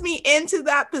force me into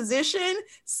that position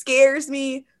scares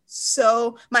me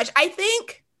so much. I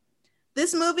think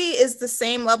this movie is the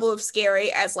same level of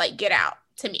scary as like Get Out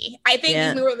to me. I think these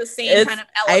Yeah. movies are the same kind of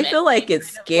I element. feel like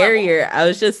it's Kind of level. scarier. I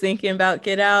was just thinking about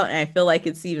Get Out, and I feel like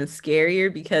it's even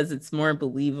scarier because it's more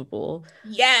believable.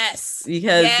 Yes.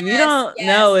 Because Yes. we don't Yes.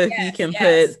 know if you Yes. can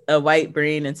Yes. put a white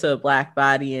brain into a black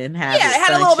body and have Yeah, it it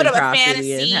had a little bit function of a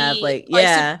properly and have fantasy, like, like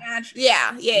yeah, supernatural.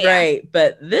 Yeah, yeah, yeah. right.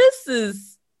 But this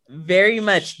is very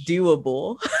much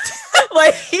doable.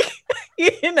 Like,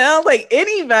 like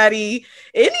any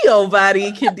old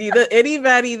body can do that.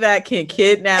 Anybody that can I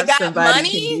kidnap got somebody can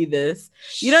money. do this.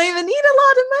 You don't even need a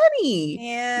lot of money.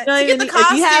 Yeah, You don't to get even the need,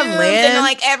 if you have costumes and land,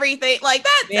 like everything like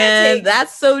that. That man, takes.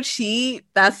 that's so cheap.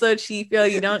 That's so cheap, yo.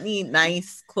 You don't need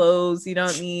nice clothes. You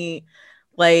don't need,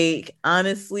 like,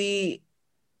 honestly,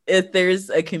 if there's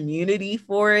a community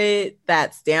for it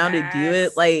that's down to do it,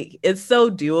 Yes. like, it's so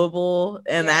doable,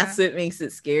 and Yeah. that's what makes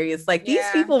it scary. It's like, these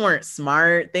Yeah. people weren't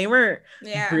smart, they weren't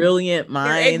Yeah. brilliant They're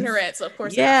minds. ignorant, so of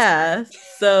course Yeah,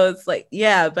 so it's like,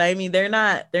 yeah, but I mean, they're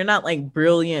not like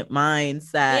brilliant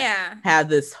minds that Yeah. have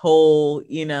this whole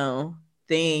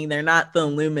thing. They're not the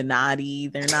Illuminati.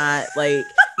 They're not like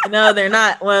they're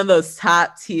not one of those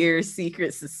top tier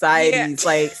secret societies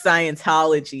like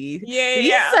Scientology. Yeah, These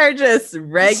yeah. are just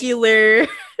regular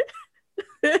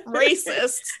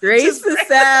Racist. racist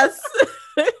ass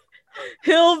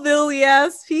hillbilly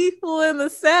ass people in the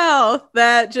South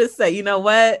that just say, you know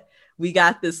what? We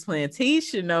got this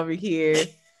plantation over here.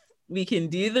 We can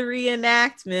do the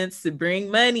reenactments to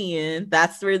bring money in.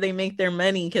 That's where they make their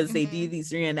money, because they do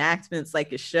these reenactments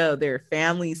like a show. There are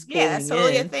families pulling that's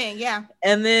totally in. a thing. Yeah.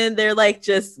 And then they're like,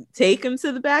 just take them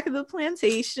to the back of the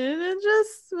plantation and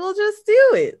we'll just do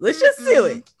it. Let's just do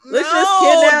it. Let's just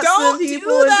kidnap some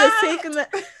people and just take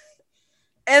them.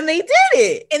 And they did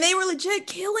it. And they were legit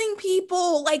killing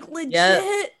people, like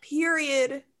legit,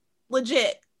 period.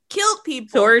 Legit. Killed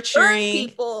people. Torturing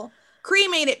people.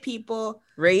 Cremated people.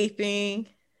 Raping.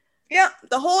 Yeah,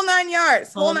 the whole 9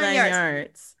 yards. Whole 9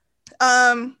 yards.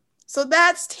 So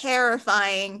that's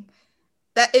terrifying.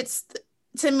 That it's,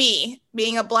 to me,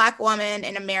 being a Black woman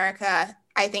in America,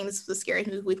 I think this is the scariest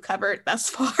movie we've covered thus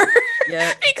far.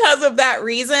 Yeah. Because of that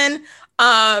reason.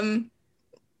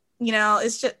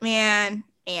 It's just, man,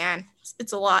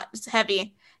 it's a lot. It's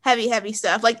heavy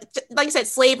stuff. Like I said,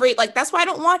 slavery, like, that's why I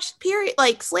don't watch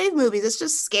slave movies. It's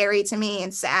just scary to me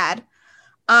and sad.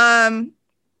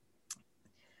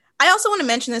 I also want to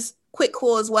mention this quick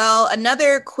cool as well.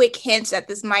 Another quick hint that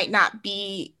this might not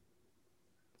be,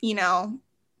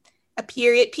 a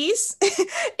period piece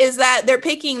is that they're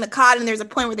picking the cotton. There's a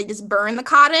point where they just burn the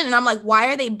cotton. And I'm like, why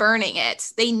are they burning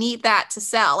it? They need that to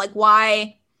sell. Like,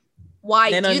 why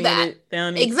why They don't do need that? it. They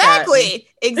don't need cotton.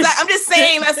 Exactly. I'm just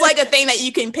saying that's like a thing that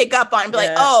you can pick up on and be like,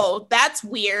 Yeah. oh, that's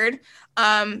weird.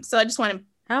 So I just want to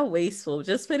How wasteful.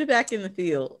 Just put it back in the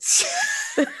field.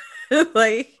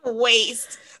 Like,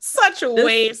 waste. Such a this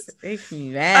waste. makes me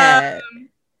mad.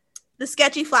 The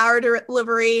sketchy flower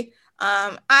delivery.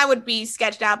 I would be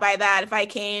sketched out by that if I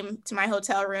came to my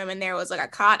hotel room and there was like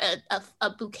a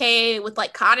bouquet with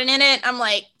like cotton in it. I'm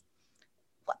like,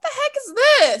 what the heck is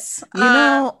this? You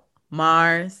know,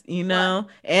 Mars, you know,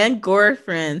 and Gore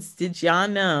Friends, did y'all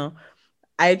know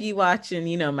I be watching,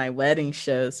 you know, my wedding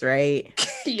shows, right?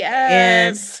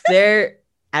 Yes. And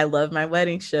I love my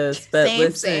wedding shows, but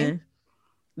listen,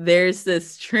 there's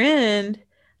this trend.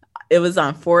 It was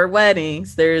on 4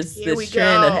 weddings. There's this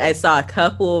trend. I saw a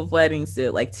couple of weddings do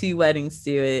it, like 2 weddings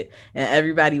do it, and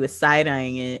everybody was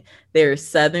side-eyeing it. They were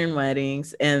Southern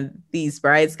weddings, and these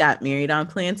brides got married on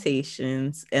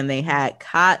plantations, and they had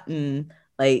cotton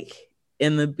like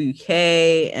in the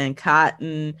bouquet and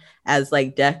cotton as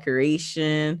like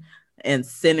decoration and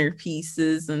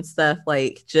centerpieces and stuff.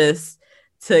 Like, just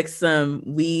took some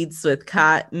weeds with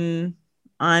cotton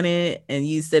on it and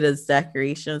used it as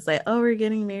decoration. It's like, oh, we're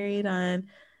getting married on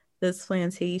this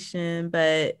plantation,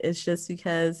 but it's just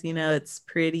because, you know, it's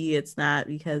pretty. It's not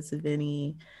because of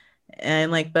any.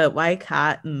 And like, but why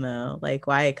cotton though? Like,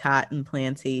 why a cotton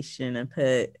plantation and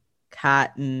put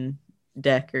cotton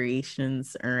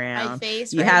decorations around?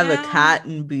 You have a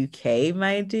cotton bouquet,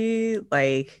 my dude.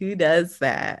 Like, who does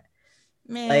that?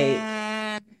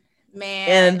 Man.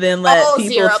 And then let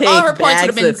people take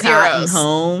bags of cotton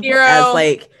home as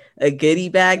like a goodie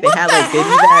bag. They had like goodie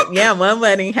bag. Yeah, one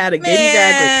wedding had a goodie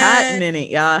bag with cotton in it,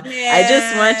 y'all.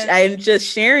 I'm just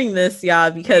sharing this,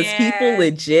 y'all, because people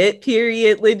legit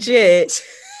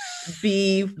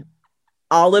be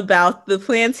all about the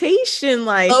plantation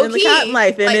life and the cotton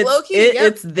life, and like,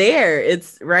 it's there.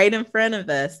 It's right in front of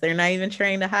us. They're not even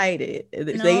trying to hide it.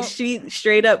 She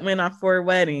straight up went on 4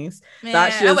 weddings.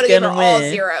 Thought she was gonna win. All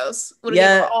zeros.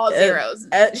 Yeah, all zeros.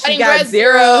 She got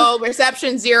 0,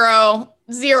 reception 0.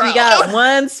 She got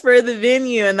 1s for the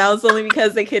venue, and that was only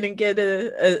because they couldn't give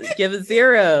a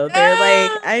 0. They're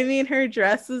like, I mean, her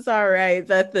dress is all right,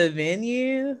 but the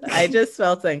venue, I just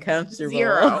felt uncomfortable.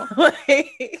 0.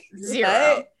 Like, 0.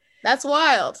 What? That's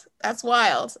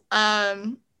wild.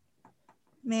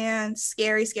 Man,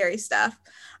 scary stuff.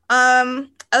 Other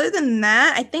than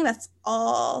that, I think that's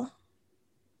all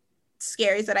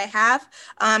scaries that I have.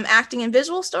 Acting and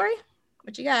visual story.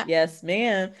 What you got? Yes,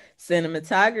 ma'am.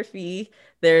 Cinematography.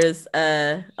 There's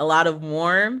a lot of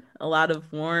warm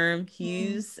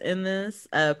hues in this.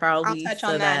 Probably I'll touch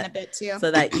on that in a bit too, so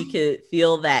that you could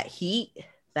feel that heat,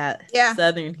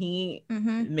 Southern heat.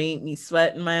 Made me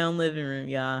sweat in my own living room,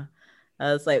 y'all.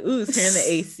 I was like, ooh, turn the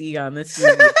AC on. This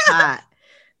movie is hot.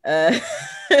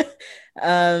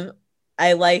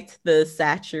 I liked the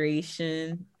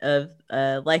saturation of,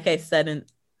 like I said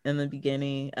in the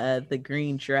beginning, the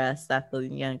green dress that the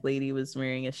young lady was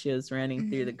wearing as she was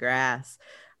running through the grass.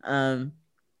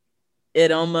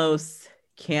 It almost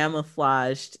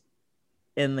camouflaged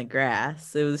in the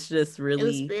grass. It was just really, it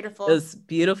was beautiful. It was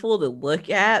beautiful to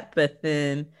look at, but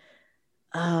then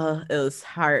it was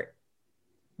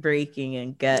heartbreaking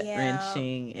and gut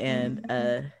wrenching. And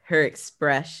her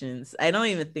expressions, I don't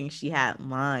even think she had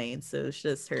lines, so it was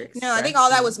just her expressions. No, I think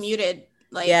all that was muted.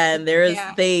 Like, and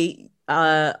they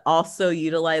also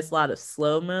utilized a lot of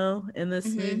slow-mo in this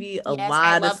movie. A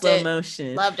lot of slow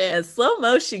motion. Loved it. And slow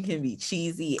motion can be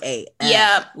cheesy AF.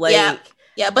 Yeah.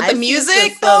 But the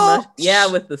music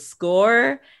with the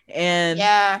score and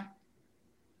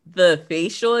the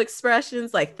facial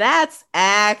expressions, like, that's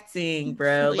acting,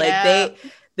 bro. Like,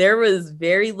 there was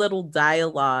very little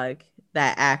dialogue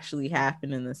that actually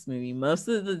happened in this movie. Most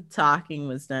of the talking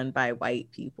was done by white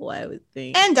people, I would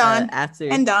think. And Don. Yeah,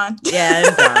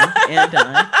 and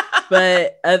Don.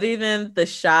 But other than the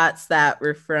shots that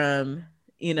were from,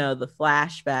 you know, the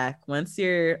flashback, once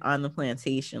you're on the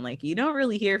plantation, like, you don't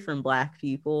really hear from Black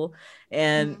people.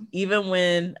 And even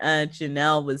when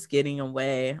Janelle was getting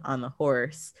away on the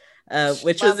horse,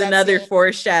 which was another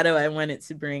foreshadow I wanted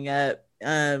to bring up,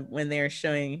 when they were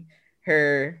showing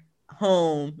her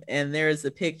home, and there's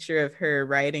a picture of her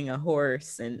riding a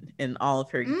horse and in all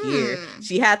of her gear.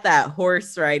 She had that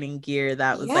horse riding gear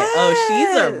that was like, oh,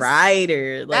 she's a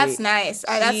rider. Like, that's nice.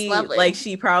 That's lovely. Like,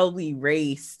 she probably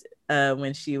raced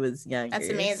when she was younger. That's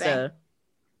amazing.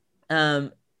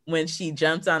 So when she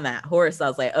jumped on that horse, I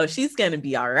was like, oh, she's gonna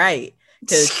be all right,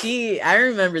 because I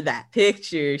remember that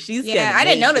picture. I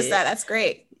didn't notice that. That's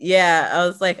great. Yeah, I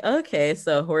was like, okay,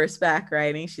 so horseback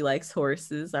riding. She likes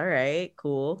horses. All right,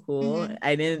 cool.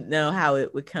 I didn't know how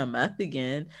it would come up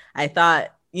again. I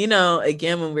thought you know,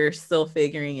 again, when we're still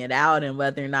figuring it out and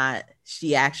whether or not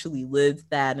she actually lived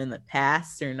that in the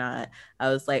past or not, I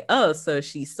was like, oh, so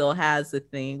she still has a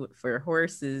thing for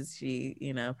horses. She,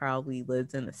 you know, probably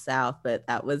lived in the South, but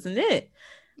that wasn't it.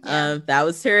 Yeah. That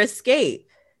was her escape.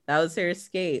 That was her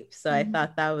escape. So I Mhm.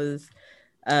 thought that was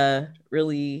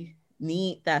really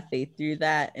neat that they threw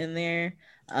that in there.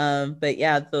 But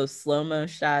yeah, those slow-mo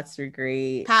shots are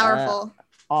great. Powerful.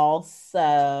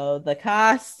 Also, the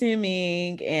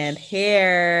costuming and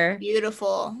hair.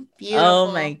 Beautiful.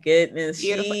 Oh my Beautiful. goodness.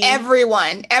 Beautiful.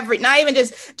 Everyone, not even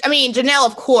just, I mean, Janelle,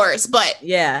 of course, but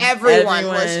everyone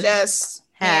was just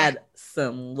had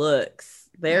some looks.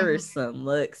 There were Mhm. some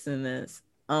looks in this.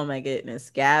 Oh my goodness.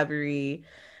 Gabri,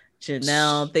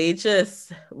 Janelle, they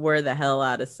just wore the hell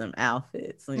out of some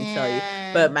outfits, let me tell you.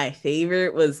 But my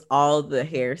favorite was all the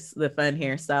fun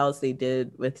hairstyles they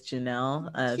did with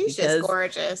Janelle. She's just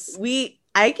gorgeous.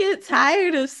 I get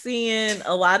tired of seeing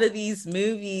a lot of these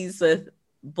movies with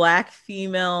Black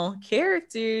female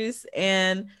characters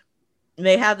and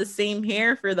they have the same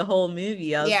hair for the whole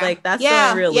movie. I was like, that's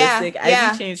so unrealistic.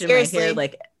 I be changing my hair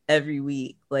like every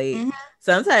week, like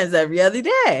sometimes every other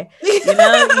day. You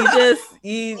know,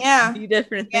 you do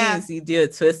different things. You do a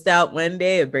twist out one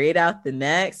day, a braid out the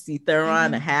next. You throw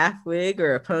on a half wig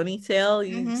or a ponytail.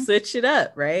 You switch it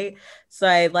up, right? So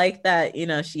I like that. You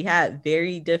know, she had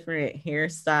very different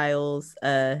hairstyles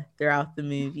throughout the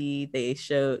movie. They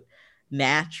showed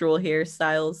natural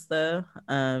hairstyles though.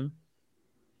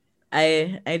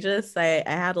 I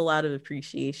had a lot of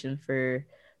appreciation for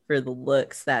the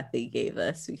looks that they gave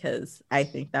us because I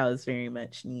think that was very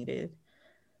much needed.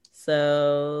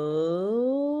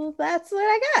 So that's what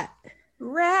I got.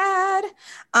 Rad.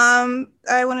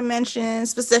 I want to mention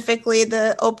specifically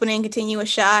the opening continuous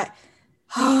shot.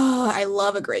 Oh, I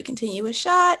love a great continuous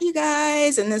shot, you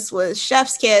guys. And this was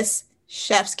Chef's Kiss.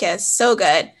 Chef's Kiss. So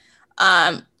good.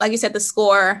 Like you said, the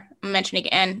score, I'm mentioning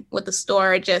again with the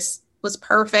store, it just was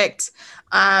perfect.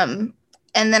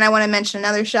 And then I want to mention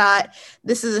another shot.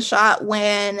 This is a shot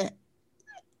when,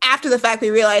 after the fact, we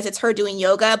realize it's her doing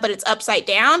yoga, but it's upside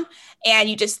down. And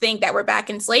you just think that we're back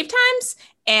in slave times.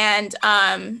 And,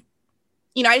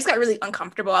 you know, I just got really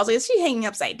uncomfortable. I was like, is she hanging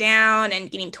upside down and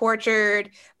getting tortured?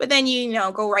 But then you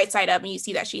know, go right side up and you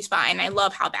see that she's fine. I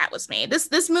love how that was made.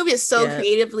 This movie is so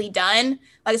creatively done.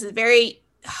 Like, it's very,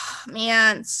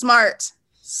 man, smart.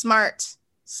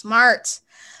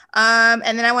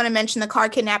 And then I want to mention the car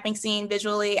kidnapping scene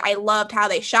visually. I loved how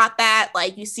they shot that.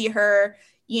 Like, you see her,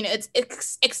 you know,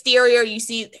 it's exterior. You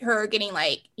see her getting,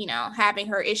 like, you know, having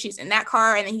her issues in that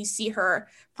car. And then you see her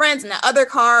friends in the other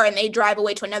car and they drive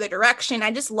away to another direction.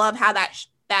 I just love how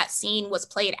that scene was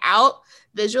played out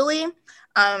visually.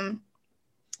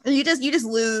 You just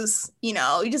lose, you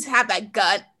know, you just have that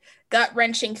gut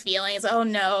wrenching feelings. Oh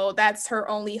no, that's her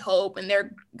only hope. And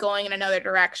they're going in another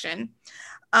direction.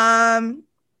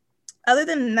 Other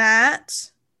than that,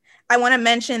 I want to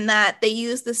mention that they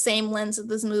use the same lens of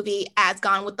this movie as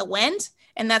Gone with the Wind.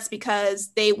 And that's because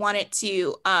they wanted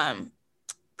to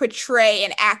portray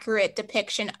an accurate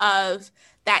depiction of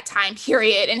that time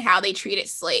period and how they treated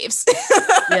slaves.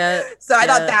 So I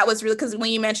thought that was really, because when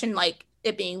you mentioned like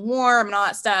it being warm and all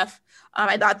that stuff,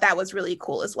 I thought that was really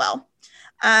cool as well.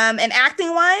 And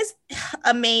acting wise,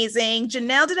 amazing.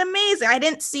 Janelle did amazing. I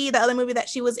didn't see the other movie that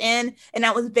she was in, and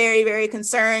I was very, very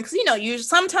concerned because, you know,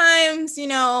 sometimes, you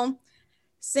know,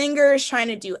 singers trying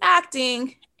to do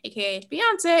acting, aka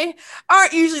Beyonce,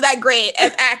 aren't usually that great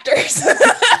as actors.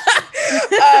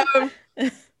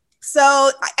 So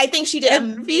I think she did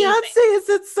amazing. Beyonce is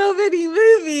in so many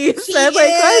movies. She is, like,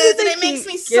 and it makes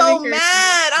me so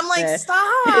mad. I'm like,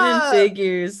 stop. Hidden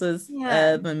Figures was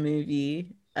the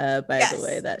movie. By the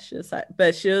way, that she was,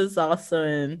 but she was also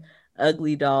in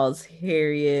Ugly Dolls,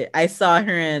 Harriet. I saw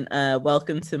her in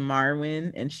Welcome to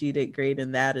Marwen, and she did great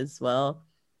in that as well.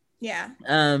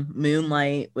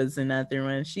 Moonlight was another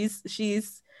one. She's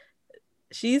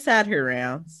had her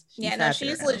rounds.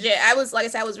 She's legit. I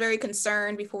was very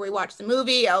concerned before we watched the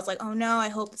movie. I was like, oh no, I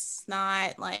hope it's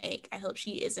not, like, I hope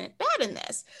she isn't bad in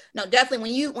this. No,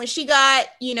 definitely when she got,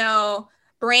 you know,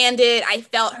 branded, I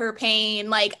felt her pain.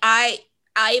 Like,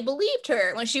 I believed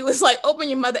her when she was like, open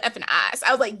your mother effing eyes.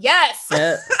 I was like, yes,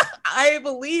 I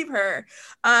believe her.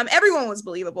 Everyone was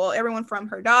believable. Everyone from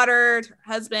her daughter to her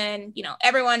husband, you know,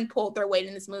 everyone pulled their weight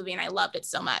in this movie, and I loved it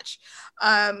so much.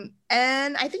 And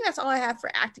I think that's all I have for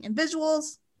acting and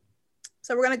visuals.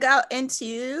 So we're going to go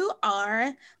into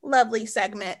our lovely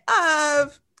segment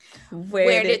of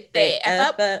Where Did They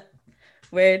F Up?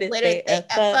 Where did they F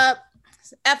up?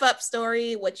 F up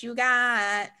story. What you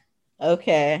got?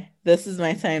 Okay, this is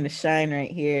my time to shine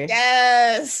right here.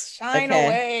 Yes, shine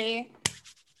away.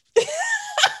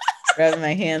 Rubbing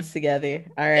my hands together.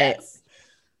 All right. Yes.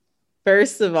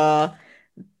 First of all,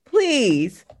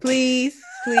 please, please,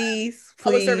 please,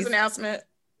 Public service please, announcement.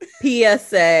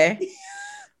 PSA,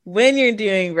 when you're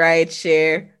doing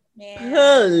rideshare,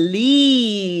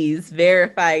 please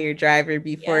verify your driver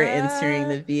before entering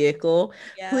the vehicle.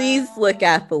 Please look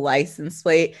at the license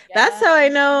plate. That's how I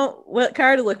know what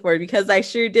car to look for, because I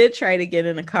sure did try to get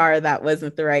in a car that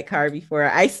wasn't the right car before.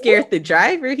 I scared the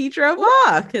driver. He drove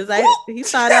off because he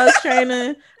thought I was trying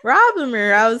to rob him,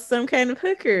 or I was some kind of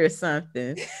hooker or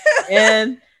something.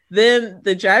 And then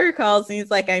the driver calls and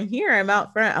he's like, I'm here, I'm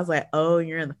out front. I was like, oh,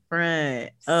 you're in the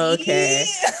front. Oh, okay.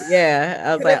 Yeah.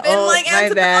 I was like, oh, like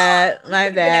my bad.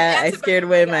 My bad. I scared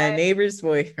away my neighbor's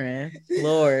boyfriend.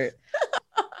 Lord.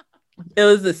 It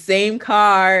was the same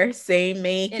car, same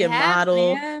make and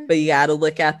model, but you got to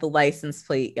look at the license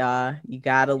plate, y'all. You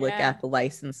got to look at the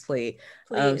license plate.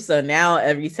 So now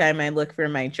every time I look for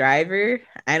my driver,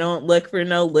 I don't look for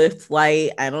no lift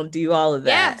light. I don't do all of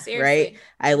that, right?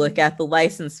 I look at the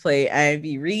license plate. I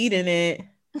be reading it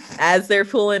as they're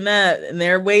pulling up and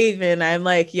they're waving. I'm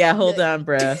like, yeah, hold on,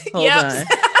 bro. Hold on.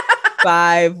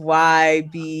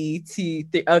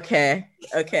 5YB2. Okay.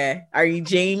 Okay. Are you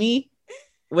Jamie?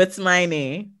 What's my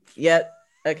name? Yep.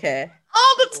 Okay.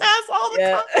 All the tests, all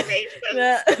the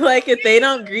conversations. Like if they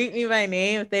don't greet me by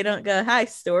name, if they don't go, hi,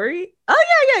 Story. Oh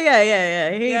yeah.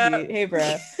 Hey, dude. Hey,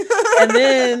 bro. And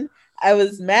then I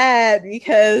was mad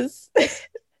because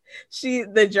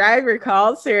the driver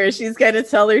calls her and she's gonna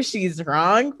tell her she's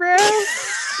wrong, bro.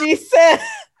 She said,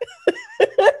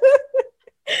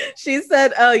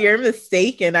 oh, you're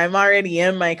mistaken. I'm already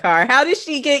in my car. How did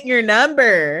she get your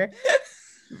number?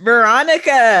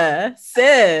 Veronica,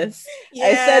 sis.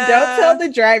 I said, don't tell the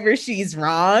driver she's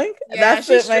wrong. That's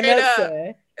what my notes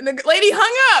say. And the lady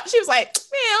hung up. She was like,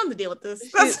 man, I don't have to deal with this.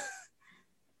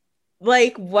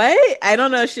 Like, what? I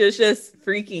don't know. She was just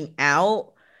freaking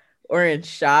out or in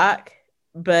shock.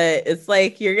 But it's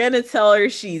like, you're going to tell her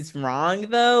she's wrong,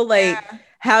 though? Like,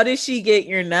 how did she get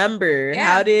your number?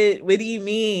 What do you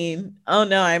mean? Oh,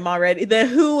 no, I'm already. Then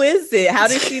who is it? How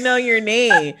does she know your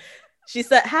name? She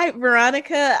said, hi,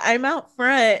 Veronica, I'm out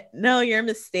front. No, you're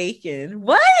mistaken.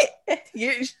 What?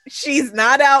 She's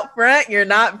not out front. You're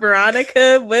not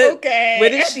Veronica. What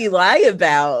did she lie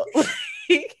about?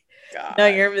 No,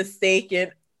 you're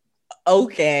mistaken.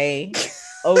 Okay.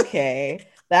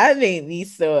 That made me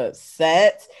so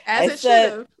upset. As it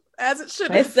should have.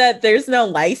 I said, there's no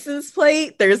license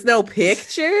plate. There's no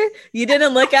picture. You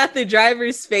didn't look at the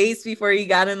driver's face before you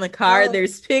got in the car. No.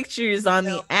 There's pictures on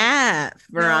the app,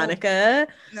 Veronica.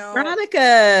 No.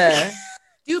 Veronica.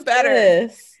 Do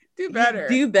better. Do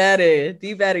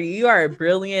better. You are a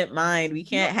brilliant mind. We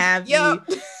can't have you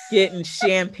getting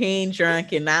champagne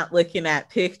drunk and not looking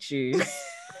at pictures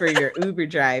for your Uber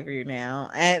driver now.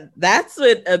 And that's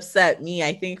what upset me.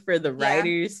 I think for the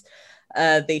writers,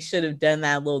 they should have done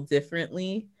that a little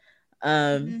differently,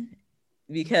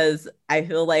 because I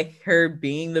feel like her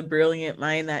being the brilliant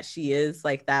mind that she is,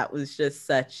 like that was just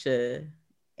such a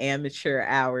amateur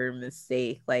hour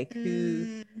mistake. Like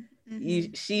she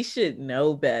should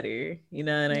know better. You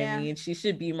know what I mean? She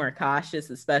should be more cautious,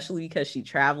 especially because she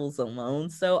travels alone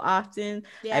so often.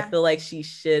 I feel like she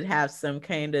should have some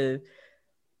kind of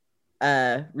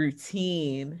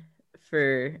routine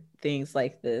for things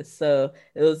like this. So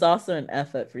it was also an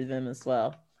F up for them as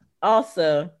well.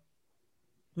 Also,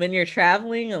 when you're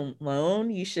traveling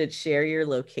alone, you should share your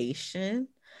location.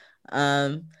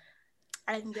 I'm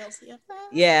guilty of that.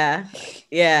 Yeah.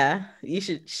 You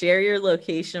should share your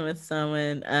location with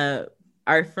someone.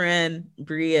 Our friend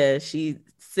Bria, she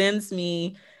sends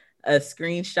me a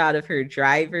screenshot of her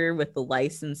driver with the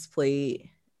license plate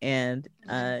and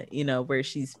where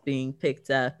she's being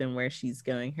picked up and where she's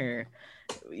going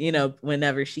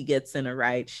whenever she gets in a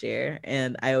ride share.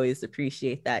 And I always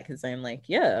appreciate that because I'm like,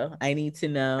 I need to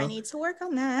know. I need to work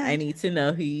on that. I need to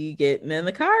know who you getting in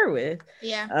the car with.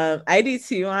 I do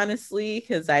too, honestly,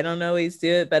 because I don't always do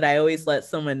it, but I always let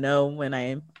someone know when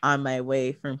I'm on my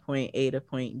way from point A to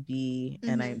point B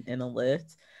and I'm in a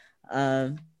Lyft.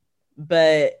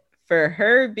 But for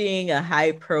her being a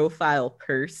high profile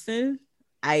person,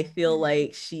 I feel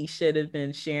like she should have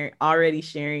been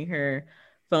sharing her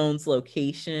phone's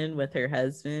location with her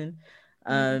husband.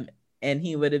 And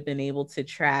he would have been able to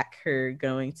track her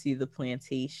going to the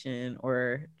plantation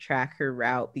or track her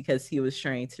route because he was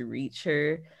trying to reach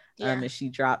her as she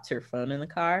dropped her phone in the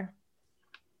car.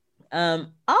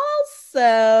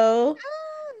 Also,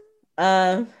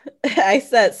 I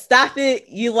said, stop it.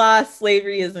 You lost.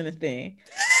 Slavery isn't a thing.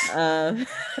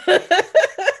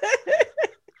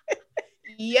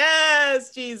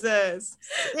 Yes, Jesus.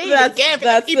 Say it That's again for the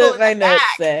that's people what in my the notes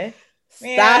back. say.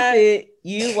 Stop Man. it.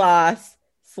 You lost.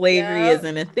 Slavery Yep.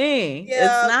 isn't a thing. It's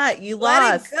Yep. not. You Let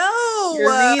it lost. You're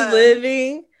go.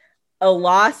 reliving a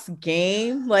lost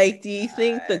game. Like, do you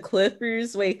think the God.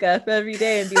 Clippers wake up every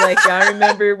day and be like, y'all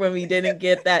remember when we didn't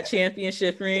get that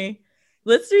championship ring?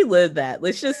 Let's relive that.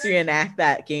 Let's just reenact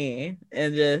that game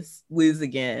and just lose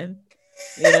again.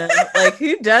 You know, like,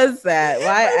 who does that?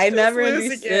 Why? Let's I just never lose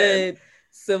again. understood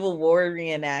Civil War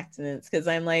reenactments, because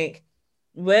I'm like,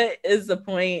 what is the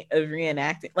point of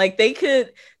reenacting? Like, they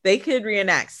could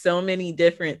reenact so many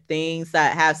different things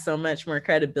that have so much more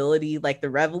credibility, like the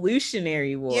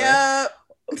Revolutionary War, Yep.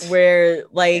 where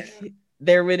like Yeah.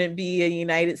 there wouldn't be a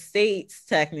United States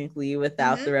technically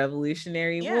without the Mm-hmm.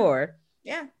 Revolutionary Yeah. War.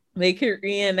 Yeah. They could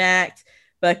reenact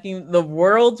fucking the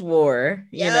World War,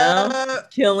 you know, Yep.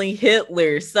 killing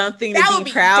Hitler, something to That be would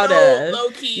be proud dope, of. low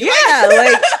key. Yeah,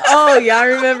 like, oh, y'all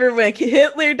remember when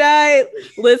Hitler died?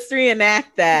 Let's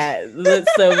reenact that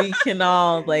so we can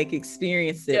all like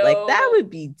experience it. Like, that dope. would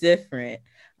be different.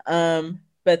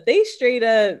 But they straight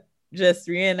up just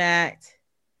reenact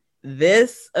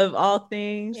this of all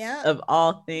things, Yeah. of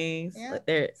all things. Yeah. Like,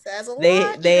 they're Says a they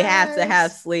lot, you they have to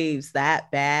have guys. slaves that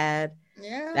bad,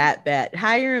 Yeah. that bad.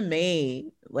 Hire a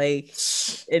maid, like,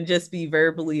 and just be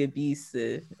verbally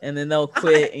abusive, and then they'll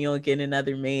quit and you'll get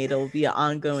another maid. It'll be an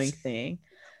ongoing thing.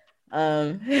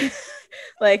 um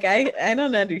like, I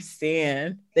don't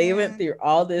understand. They went Yeah. through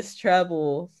all this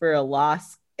trouble for a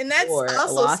lost And that's war, a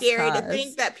also lost scary to cause.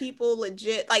 think that people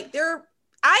legit like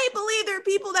I believe there are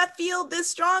people that feel this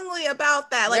strongly about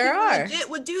that. Like There people are. legit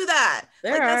would do that.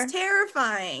 There Like are. that's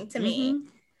terrifying to me. Mm-hmm.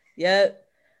 Yep.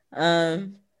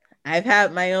 Um, I've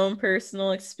had my own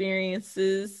personal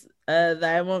experiences that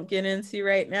I won't get into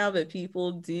right now, but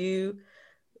people do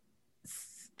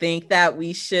think that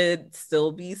we should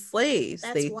still be slaves.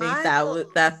 That's They think wild.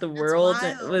 that the That's world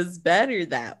wild. was better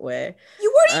that way.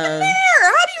 You weren't even Um, there.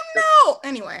 How do you know?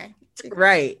 Anyway.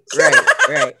 right.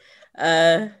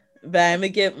 Uh, but I'm gonna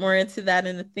get more into that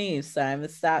in the theme, so I'm gonna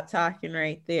stop talking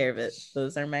right there. But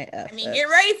those are my F. I mean, get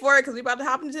ready for it because we're about to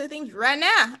hop into the themes right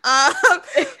now.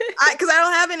 Because I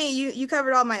don't have any. You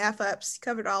covered all my F ups. You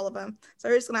covered all of them. So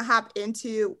we're just gonna hop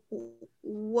into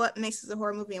what makes this a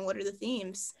horror movie and what are the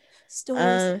themes.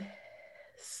 Stories.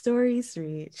 Stories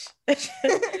reach.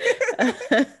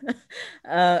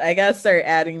 I gotta start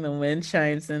adding the wind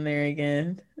chimes in there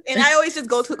again. And I always just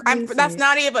go to. That's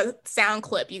not even a sound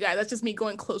clip, you guys. That's just me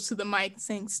going close to the mic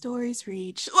saying "Stories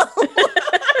reach."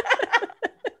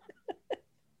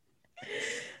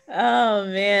 Oh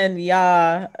man,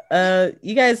 yeah.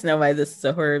 You guys know why this is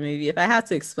a horror movie. If I have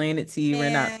to explain it to you, we're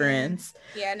not friends.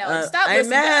 Yeah, no, stop I'm listening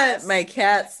to mad us. my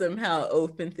cat somehow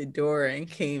opened the door and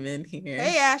came in here.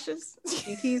 Hey, Ashes.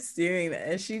 She keeps doing that.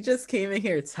 And she just came in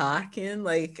here talking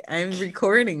like I'm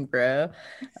recording, bro.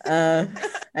 I'm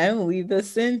gonna leave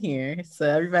this in here so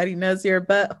everybody knows you're a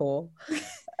butthole.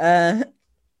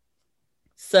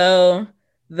 So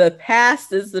the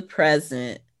past is the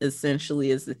present,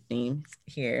 essentially, is the theme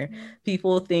here.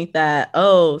 People think that,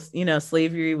 oh,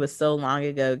 slavery was so long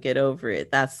ago, get over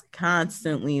it. That's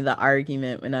constantly the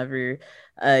argument whenever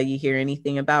you hear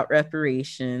anything about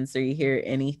reparations or you hear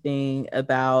anything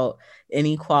about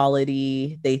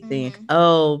inequality. They think,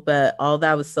 oh, but all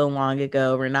that was so long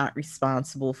ago, we're not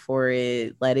responsible for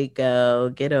it, let it go,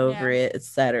 get over it,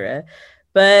 etc.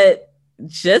 But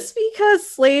just because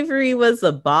slavery was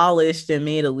abolished and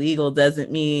made illegal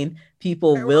doesn't mean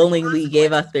people willingly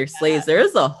gave up their slaves. There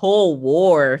was a whole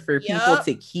war for people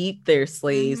to keep their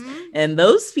slaves, and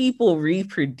those people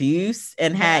reproduced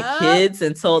and had kids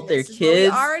and told their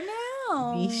kids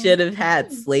we should have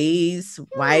had slaves.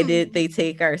 Why did they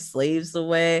take our slaves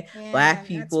away? Black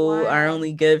people are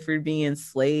only good for being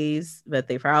slaves, but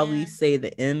they probably say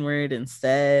the N-word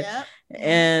instead.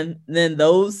 And then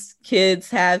those kids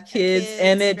have kids,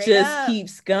 and it just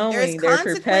keeps going. They're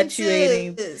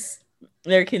perpetuating.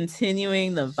 They're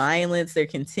continuing the violence. They're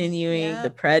continuing the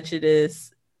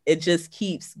prejudice. It just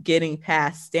keeps getting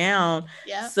passed down.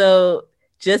 So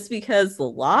just because the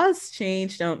laws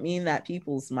change don't mean that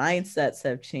people's mindsets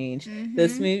have changed.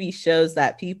 This movie shows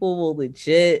that people will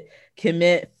legit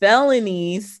commit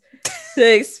felonies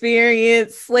to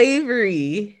experience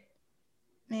slavery.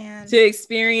 To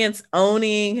experience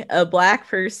owning a Black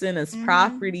person as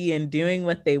property and doing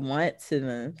what they want to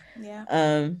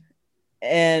them.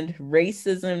 And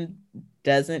racism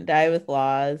doesn't die with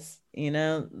laws.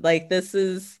 Like, this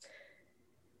is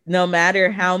no matter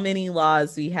how many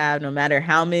laws we have, no matter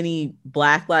how many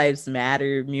Black Lives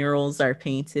Matter murals are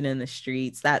painted in the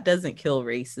streets, that doesn't kill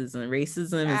racism.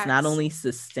 Racism is not only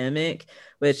systemic,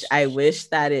 which I wish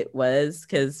that it was,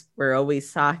 because we're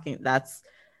always talking, that's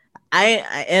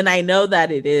I know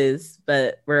that it is,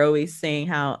 but we're always saying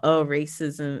how, oh,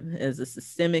 racism is a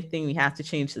systemic thing. We have to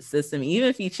change the system. Even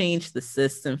if you change the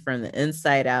system from the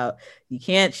inside out, you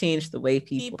can't change the way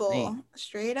people think.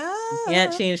 Straight up. You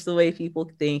can't change the way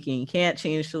people think, and you can't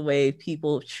change the way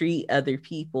people treat other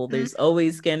people. There's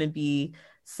always going to be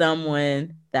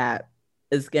someone that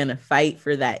is going to fight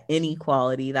for that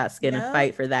inequality, that's going to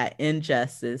fight for that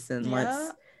injustice, and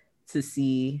wants to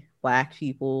see Black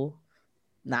people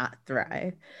not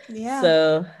thrive.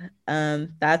 So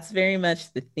that's very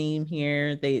much the theme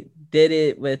here. They did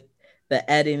it with the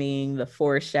editing, the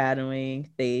foreshadowing.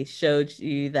 They showed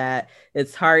you that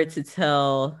it's hard to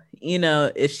tell, you know,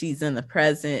 if she's in the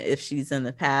present, if she's in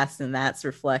the past, and that's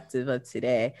reflective of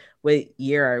today. What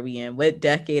year are we in? What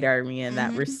decade are we in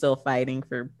that we're still fighting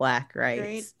for Black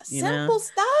rights? Simple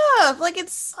stuff. Like,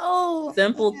 it's so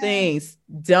simple things.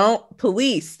 Don't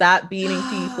police stop beating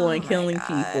people and killing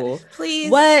people.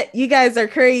 Please. What? You guys are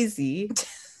crazy.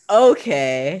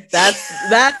 Okay. That's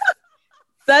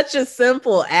such a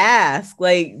simple ask.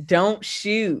 Like, don't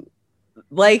shoot.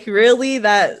 Like, really,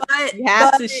 that you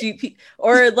have to shoot people,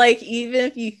 or like, even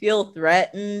if you feel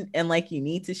threatened and like you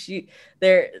need to shoot,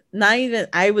 they're not even,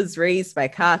 I was raised by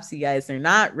cops, you guys. They're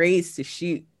not raised to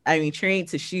shoot. I mean, trained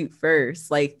to shoot first.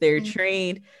 Like, they're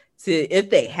trained to, if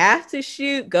they have to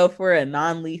shoot, go for a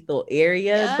non-lethal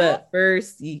area. But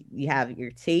first, you have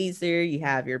your taser, you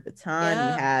have your baton,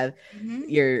 you have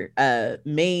your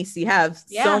mace, you have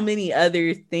so many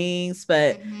other things,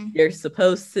 but you're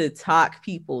supposed to talk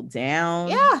people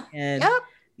down and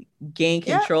gain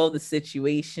control of the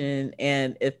situation.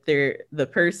 And if the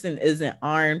person isn't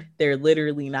armed, they're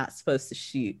literally not supposed to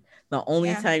shoot. The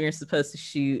only time you're supposed to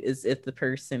shoot is if the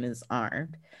person is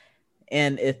armed,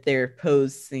 and if they're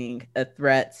posing a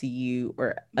threat to you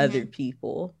or other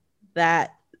people.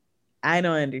 That I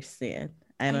don't understand.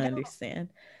 I don't understand.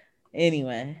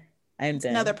 Anyway, I'm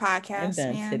done. Another podcast. I'm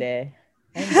done today.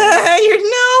 We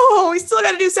still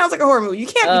got to do Sounds Like a Horror Movie. You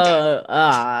can't be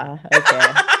done.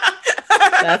 Okay.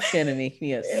 That's gonna make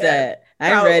me upset.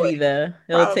 I'm ready though.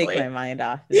 It'll take my mind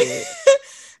off of it.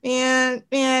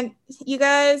 Man, you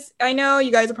guys, I know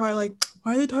you guys are probably like,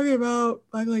 why are they talking about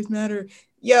Black Lives Matter?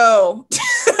 Yo.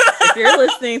 If you're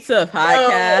listening to a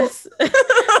podcast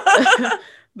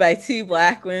by two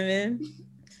Black women,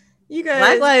 you guys,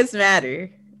 Black Lives Matter.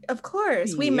 Of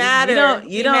course, we matter.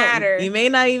 You matter. You may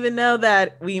not even know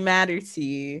that we matter to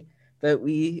you, but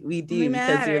we do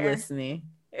because you're listening.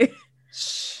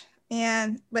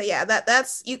 But yeah,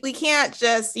 that's we can't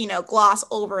just gloss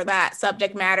over that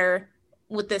subject matter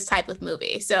with this type of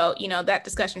movie. So that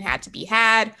discussion had to be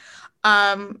had.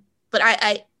 But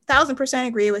I 1,000%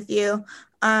 agree with you.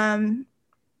 I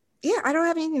don't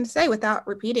have anything to say without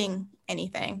repeating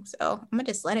anything. So I'm gonna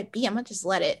just let it be. I'm gonna just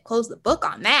let it close the book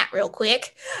on that real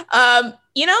quick. A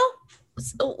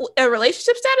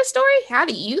relationship status story. How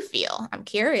do you feel? I'm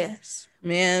curious.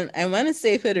 Man, I want to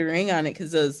say put a ring on it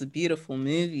because it was a beautiful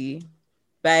movie,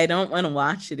 but I don't want to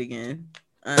watch it again.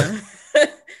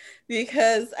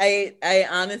 Because I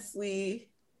honestly,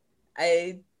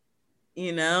 I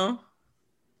know.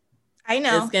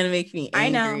 It's gonna make me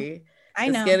angry. I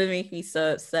know. It's gonna make me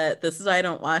so upset. This is why I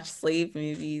don't watch slave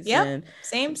movies. And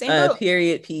same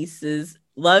period pieces.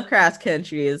 Lovecraft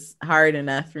Country is hard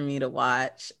enough for me to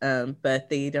watch, but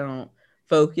they don't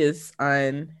focus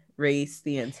on race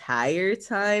the entire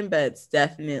time. But it's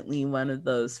definitely one of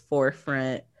those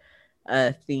forefront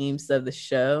themes of the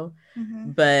show.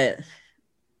 But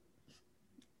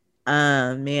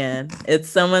man, it's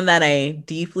someone that I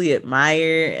deeply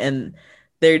admire, and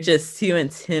they're just too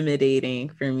intimidating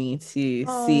for me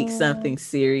to seek something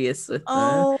serious with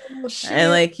them.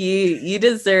 And like, you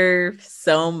deserve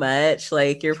so much.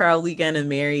 Like, you're probably gonna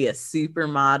marry a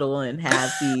supermodel and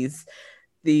have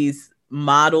these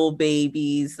model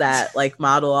babies that like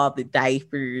model all the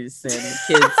diapers and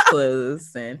kids'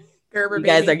 clothes, and Gerber you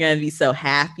guys are gonna be so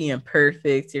happy and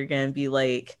perfect. You're gonna be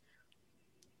like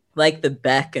the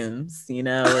Beckhams,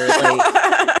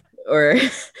 or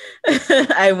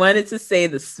I wanted to say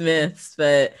the Smiths,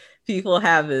 but people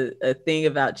have a thing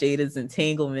about Jada's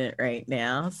entanglement right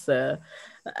now, so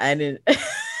I didn't.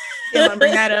 You want to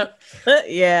bring that up?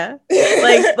 Yeah,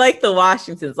 like the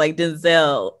Washingtons, like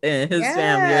Denzel and his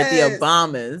family, or the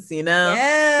Obamas,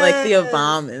 like the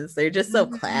Obamas. They're just so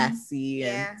classy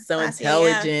and so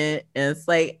intelligent, and it's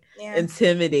like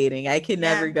intimidating. I could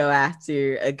never go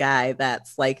after a guy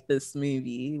that's like this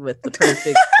movie with the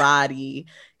perfect body,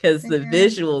 because the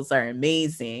visuals are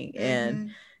amazing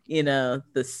and you know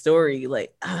the story,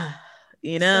 like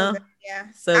you know,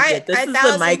 so good. This is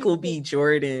the Michael B.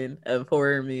 Jordan of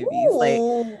horror movies.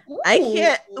 I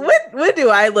can't. What do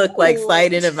I look like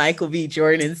sliding into Michael B.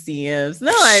 Jordan's DMs?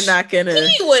 No, I'm not gonna.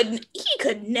 He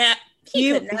could never.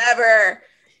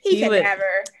 He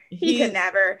could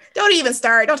never. Don't even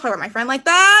start. Don't talk about my friend like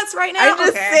that right now. I'm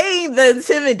just saying the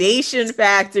intimidation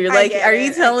factor. Like, are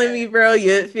you telling me, bro,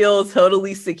 you feel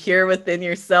totally secure within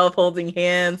yourself holding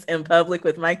hands in public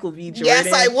with Michael B. Jordan? Yes,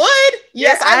 I would.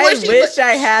 Yes, I wish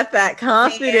I had that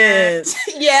confidence.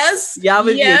 Yes. Y'all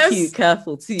would be a cute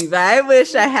couple too, but I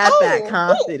wish I had that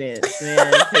confidence,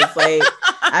 man. Because like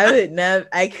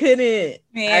I couldn't.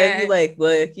 Man. I'd be like,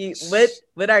 look,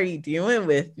 what are you doing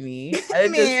with me? I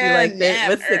would just be like,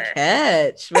 what's the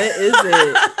catch? What is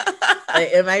it?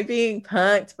 Like, am I being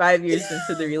punked 5 years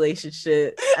into the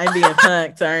relationship? I'm being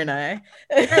punked, aren't I?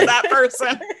 You're that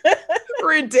person.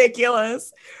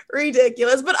 Ridiculous.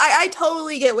 But I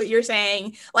totally get what you're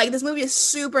saying. Like, this movie is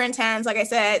super intense. Like I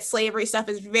said, slavery stuff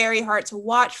is very hard to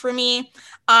watch for me.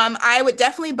 I would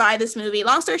definitely buy this movie.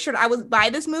 Long story short, I would buy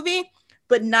this movie,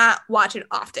 but not watch it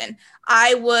often.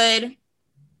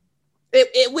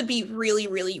 It would be really,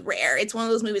 really rare. It's one of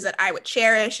those movies that I would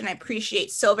cherish and I appreciate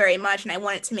so very much, and I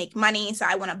want it to make money, so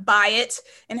I want to buy it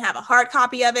and have a hard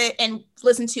copy of it and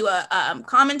listen to a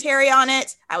commentary on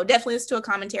it. I would definitely listen to a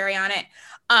commentary on it.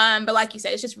 But like you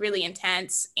said, it's just really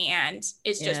intense and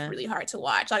it's just really hard to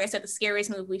watch. Like I said, the scariest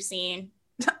movie we've seen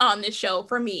on this show,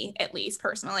 for me at least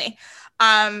personally.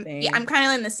 I'm kind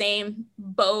of in the same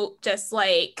boat, just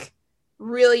like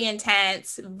really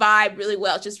intense, vibe really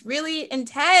well, just really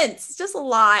intense. It's just a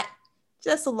lot,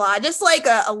 just like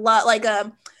a lot, like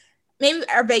maybe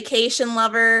our Vacation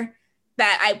Lover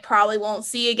that I probably won't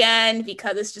see again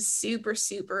because it's just super,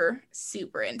 super,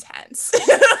 super intense.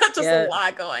 Just a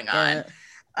lot going on.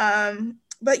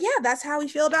 But yeah, that's how we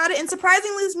feel about it. And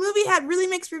surprisingly, this movie had really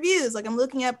mixed reviews. Like, I'm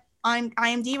looking up on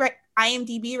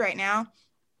IMDb right now,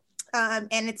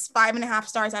 and it's 5.5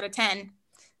 stars out of 10.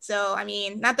 So, I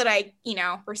mean, not that I,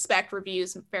 respect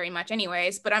reviews very much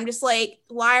anyways, but I'm just like,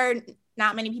 why are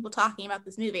not many people talking about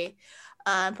this movie?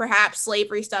 Perhaps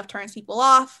slavery stuff turns people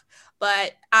off,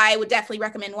 but I would definitely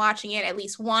recommend watching it at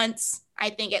least once. I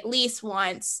think at least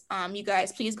once. You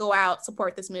guys, please go out,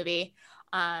 support this movie.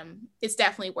 It's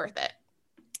definitely worth it.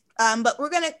 But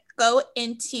we're going to go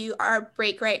into our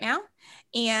break right now.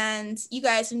 And you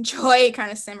guys enjoy,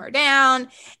 kind of simmer down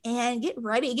and get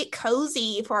ready, get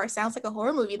cozy for our Sounds Like a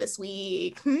Horror Movie this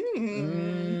week.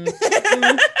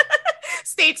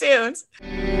 Stay tuned.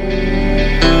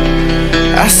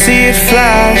 I see it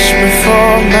flash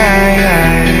before my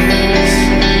eyes.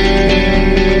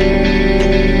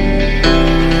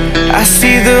 I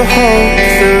see the hope,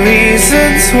 the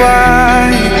reasons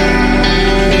why.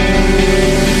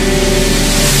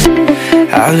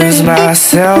 I lose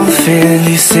myself in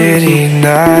these city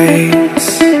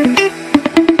nights.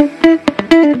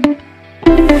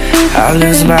 I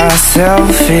lose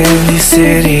myself in these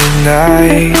city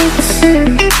nights.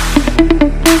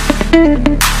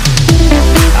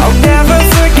 I'll never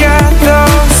forget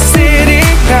those city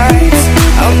nights.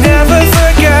 I'll never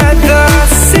forget the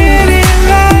city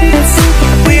lights.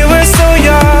 We were so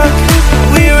young,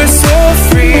 we were so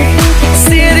free.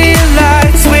 City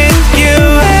lights with you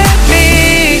and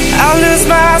me. I'll lose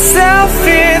myself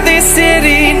in these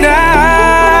city nights.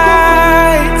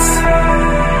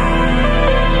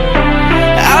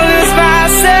 I'll lose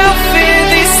myself in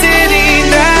these city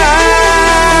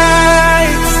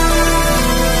nights.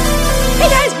 Hey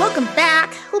guys, welcome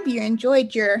back. Hope you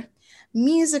enjoyed your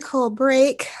musical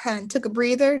break and took a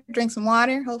breather, drink some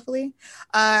water, hopefully.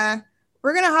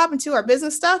 We're going to hop into our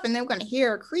business stuff, and then we're going to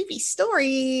hear a creepy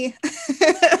story.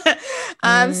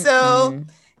 So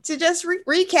to just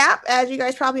recap, as you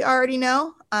guys probably already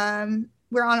know,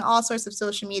 we're on all sorts of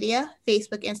social media,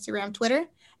 Facebook, Instagram, Twitter,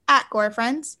 at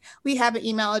GoreFriends. We have an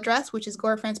email address, which is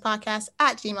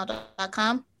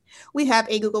gorefriendspodcast@gmail.com. We have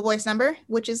a Google Voice number,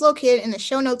 which is located in the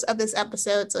show notes of this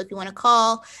episode. So if you want to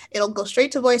call, it'll go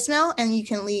straight to voicemail, and you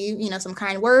can leave, some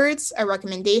kind words, a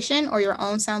recommendation, or your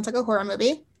own Sounds Like a Horror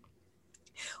Movie.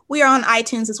 We are on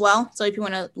iTunes as well. So if you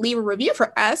want to leave a review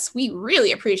for us, we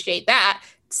really appreciate that.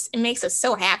 It makes us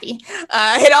so happy.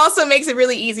 It also makes it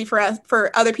really easy for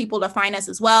other people to find us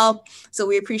as well. So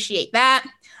we appreciate that.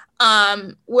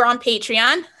 We're on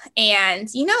Patreon, and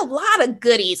a lot of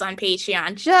goodies on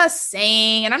Patreon, just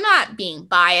saying, and I'm not being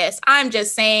biased. I'm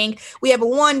just saying we have a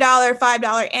 $1,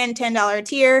 $5, and $10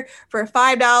 tier. For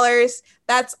 $5,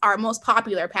 That's our most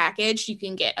popular package. You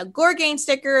can get a Gorgain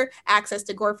sticker, access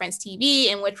to Gore Friends TV,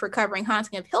 in which we're covering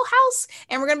Haunting of Hill House,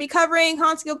 and we're going to be covering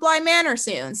Haunting of Bly Manor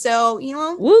soon. So,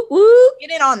 whoop whoop.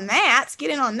 Get in on that.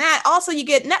 Get in on that. Also, you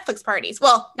get Netflix parties.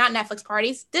 Well, not Netflix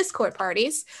parties, Discord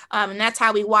parties. And that's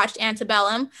how we watched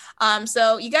Antebellum.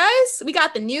 So you guys, we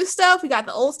got the new stuff. We got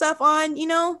the old stuff on,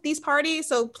 these parties.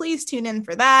 So please tune in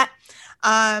for that.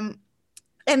 And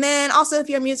then also, if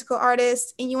you're a musical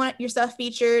artist and you want your stuff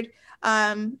featured,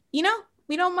 we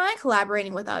don't mind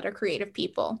collaborating with other creative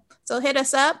people. So hit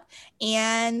us up.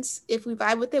 And if we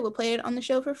vibe with it, we'll play it on the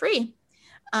show for free.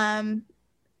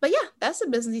 But yeah, that's the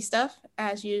businessy stuff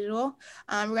as usual.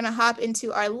 We're going to hop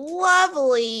into our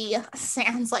lovely,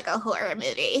 sounds like a horror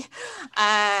movie.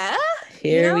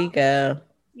 Here we go.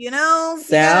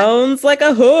 Sounds like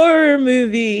a horror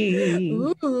movie.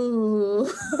 Ooh.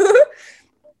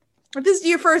 If this is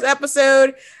your first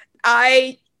episode,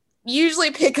 I usually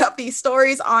pick up these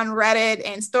stories on Reddit,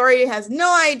 and Story has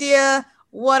no idea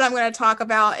what I'm going to talk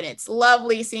about, and it's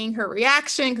lovely seeing her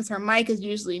reaction because her mic is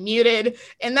usually muted,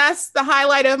 and that's the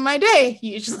highlight of my day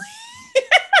usually.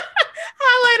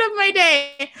 Highlight of my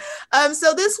day.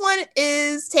 So this one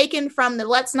is taken from the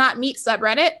Let's Not Meet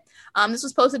subreddit. This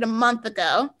was posted a month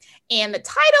ago, and the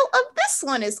title of this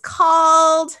one is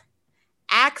called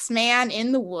Axeman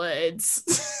in the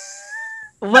Woods.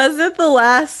 Wasn't the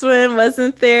last one,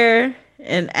 wasn't there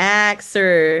an axe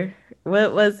or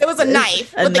what was it? Was a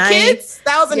knife. A with knife? The kids?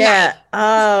 That was a knife.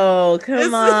 Oh,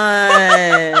 come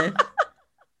on.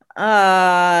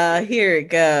 Here we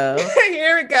go.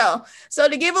 Here we go. So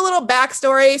to give a little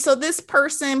backstory, so this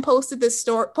person posted this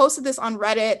on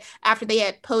Reddit after they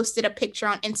had posted a picture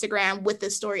on Instagram with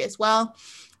this story as well.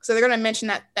 So they're going to mention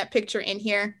that picture in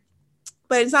here,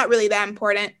 but it's not really that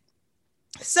important.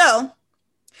 So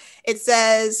it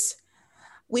says,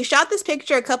 we shot this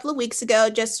picture a couple of weeks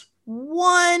ago, just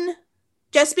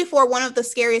before one of the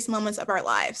scariest moments of our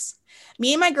lives.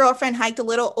 Me and my girlfriend hiked a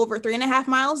little over 3.5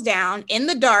 miles down in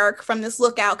the dark from this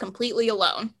lookout completely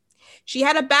alone. She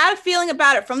had a bad feeling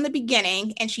about it from the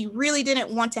beginning, and she really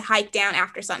didn't want to hike down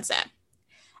after sunset.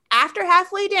 After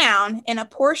halfway down, in a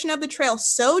portion of the trail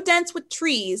so dense with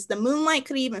trees, the moonlight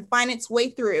could even find its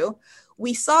way through,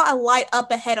 we saw a light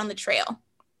up ahead on the trail.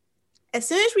 As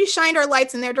soon as we shined our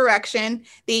lights in their direction,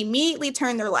 they immediately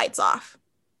turned their lights off.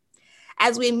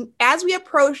 As we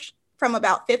approached from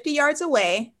about 50 yards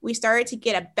away, we started to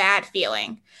get a bad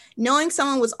feeling, knowing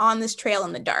someone was on this trail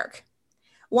in the dark.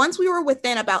 Once we were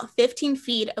within about 15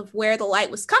 feet of where the light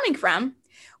was coming from,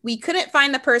 we couldn't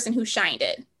find the person who shined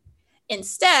it.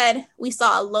 Instead, we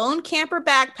saw a lone camper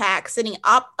backpack sitting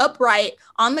upright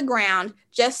on the ground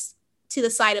just to the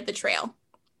side of the trail.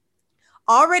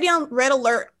 Already on red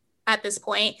alert at this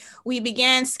point, we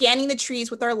began scanning the trees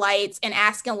with our lights and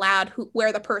asking aloud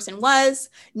where the person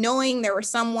was, knowing there was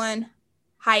someone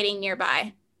hiding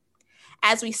nearby.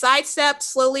 As we sidestepped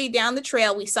slowly down the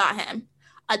trail, we saw him,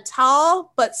 a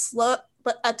tall but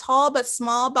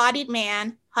small-bodied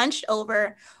man, hunched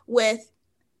over with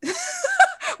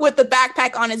with the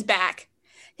backpack on his back.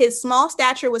 His small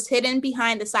stature was hidden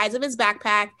behind the sides of his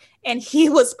backpack, and he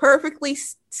was perfectly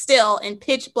still in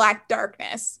pitch black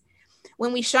darkness.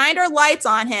 When we shined our lights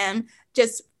on him,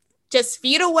 just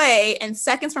feet away and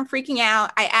seconds from freaking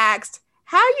out, I asked,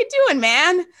 "How you doing,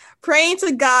 man?" Praying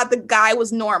to God the guy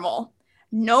was normal.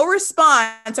 No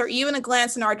response or even a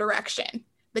glance in our direction.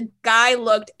 The guy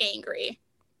looked angry.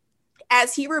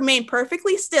 As he remained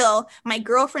perfectly still, my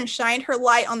girlfriend shined her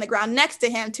light on the ground next to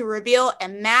him to reveal a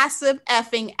massive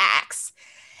effing axe.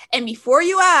 And before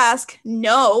you ask,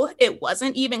 no, it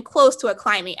wasn't even close to a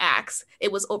climbing axe. It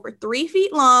was over 3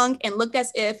 feet long and looked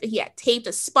as if he had taped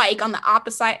a spike on the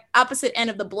opposite end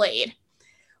of the blade.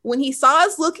 When he saw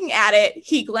us looking at it,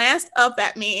 he glanced up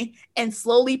at me and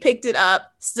slowly picked it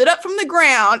up, stood up from the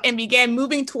ground, and began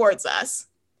moving towards us.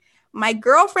 My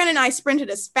girlfriend and I sprinted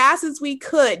as fast as we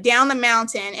could down the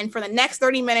mountain, and for the next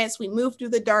 30 minutes, we moved through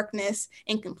the darkness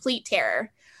in complete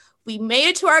terror. We made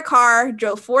it to our car,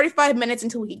 drove 45 minutes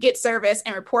until we could get service,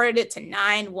 and reported it to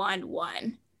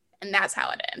 911. And that's how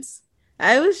it ends.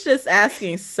 I was just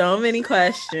asking so many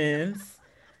questions.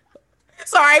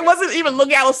 Sorry, I wasn't even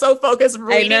looking. I was so focused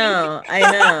reading. I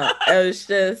know. I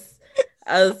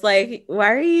was like,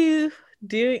 why are you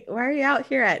out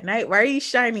here at night? Why are you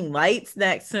shining lights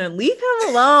next to him? Leave him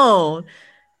alone.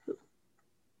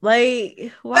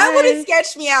 Like, why? That would have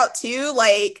sketched me out too.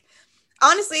 Like,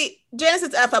 honestly,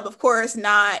 Genesis F up, of course,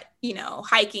 not,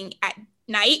 hiking at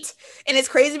night. And it's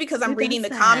crazy because I'm reading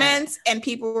the comments and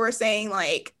people were saying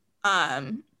like,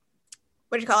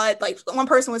 what do you call it? Like one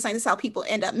person was saying this is how people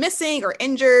end up missing or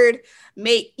injured,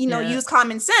 use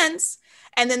common sense.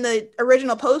 And then the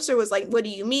original poster was like, what do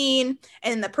you mean?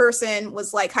 And the person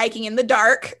was like hiking in the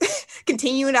dark,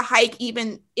 continuing to hike,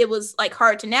 even it was like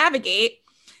hard to navigate.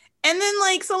 And then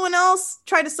like someone else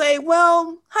tried to say,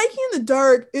 well, hiking in the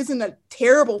dark isn't a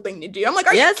terrible thing to do. I'm like,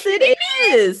 are you kidding me?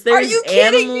 There's Are you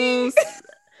kidding animals.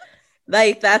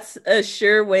 Like that's a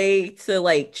sure way to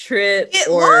like trip Get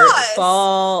or lost.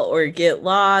 fall or get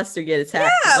lost or get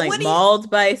attacked, Yeah, like mauled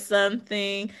by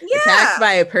something, attacked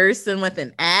by a person with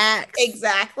an axe.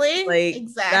 Exactly. Like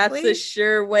exactly. that's a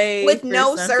sure way with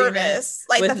no service.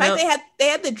 Like the fact they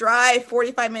had to drive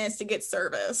 45 minutes to get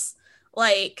service.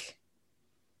 Like,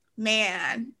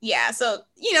 man, yeah. So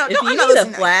you know, if you need a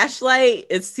flashlight,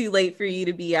 it's too late for you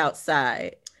to be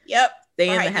outside. Yep. Stay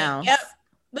in the house. Yep.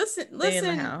 Listen,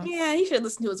 yeah, he should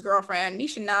listen to his girlfriend. He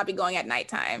should not be going at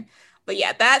nighttime. But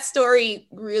yeah, that story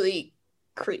really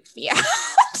creeps me out.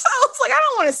 So I was like, I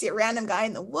don't want to see a random guy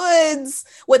in the woods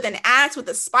with an axe with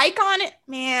a spike on it.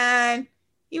 Man,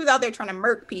 he was out there trying to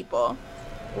murk people.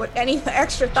 What, any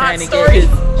extra thought story?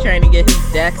 Trying to get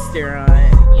his Dexter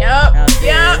on. Yep.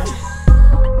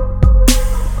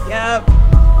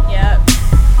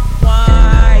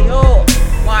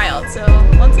 Wild. So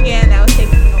once again, that was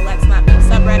taken from the Let's Not Be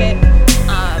subreddit.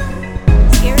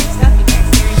 Scary stuff, you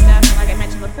guys. Scary stuff. And like I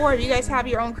mentioned before, if you guys have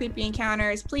your own creepy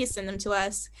encounters, please send them to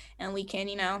us, and we can,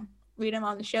 read them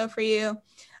on the show for you.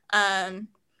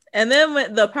 And then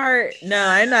when the part, no,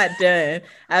 I'm not done.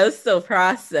 I was still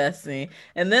processing.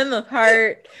 And then the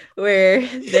part where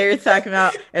they're talking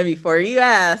about, and before you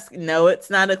ask, no, it's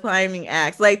not a climbing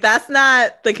axe. Like, that's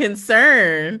not the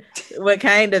concern, what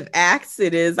kind of axe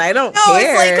it is. I don't care. No,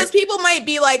 it's like, because people might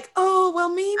be like, oh, well,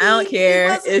 maybe. I don't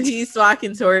care if he's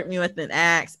walking toward me with an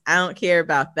axe. I don't care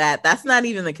about that. That's not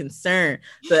even the concern.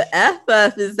 The F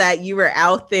up is that you were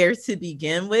out there to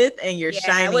begin with, and you're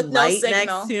shining light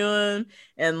next to him.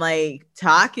 And like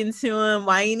talking to him,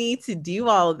 why you need to do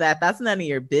all of that? That's none of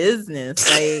your business.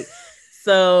 Like,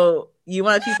 so you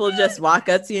want people to just walk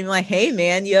up to you and like, hey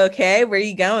man, you okay? Where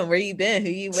you going? Where you been?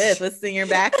 Who you with? What's in your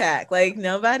backpack? Like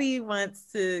nobody wants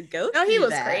to go. No, he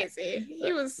was crazy.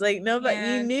 He was like, nobody,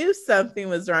 you knew something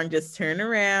was wrong. Just turn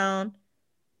around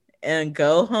and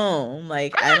go home.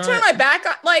 Like, I'm not turning my back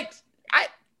on. Like,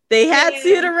 they had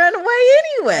to run away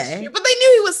anyway. But they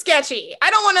knew he was sketchy. I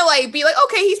don't want to like be like,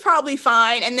 okay, he's probably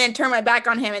fine, and then turn my back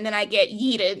on him, and then I get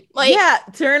yeeted. Like, yeah,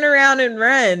 turn around and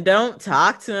run. Don't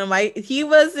talk to him. He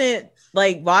wasn't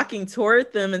like walking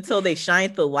toward them until they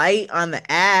shined the light on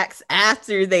the axe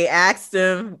after they asked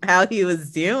him how he was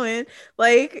doing.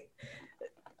 Like,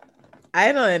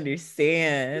 I don't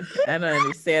understand.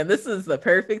 This is the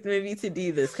perfect movie to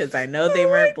do this because I know they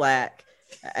weren't black.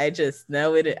 I just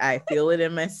know it. I feel it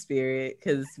in my spirit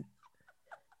because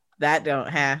that don't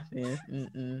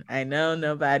happen. I know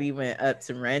nobody went up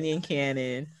to Runyon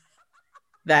Canyon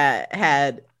that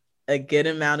had a good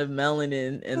amount of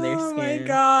melanin in their skin.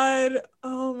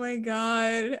 Oh my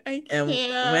God. I can't. And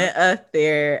went up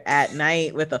there at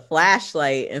night with a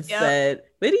flashlight and said,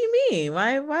 what do you mean?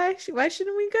 Why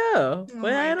shouldn't we go?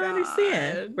 Well, I don't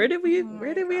understand. Where did we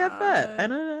F up? I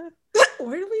don't know.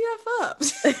 Where do we F up?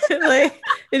 Like,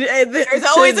 there's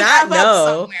always a F up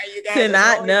somewhere, you guys. To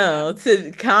not know,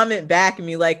 to comment back and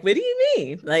be like, what do you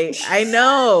mean? Like, I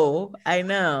know. I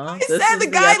said the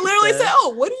guy literally said,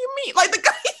 oh, what do you mean? Like the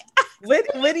guy.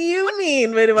 What do you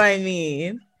mean? What do I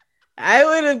mean? I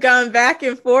would have gone back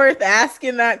and forth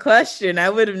asking that question. I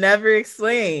would have never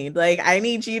explained. Like, I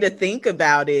need you to think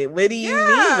about it. What do you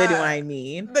mean? What do I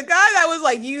mean? The guy that was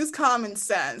like, use common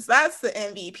sense. That's the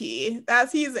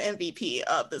MVP. He's the MVP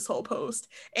of this whole post.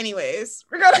 Anyways,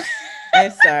 we're gonna.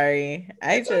 I'm sorry.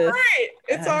 It's all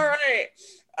right.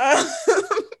 I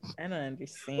don't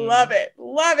understand. Love it.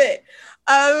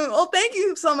 Well, thank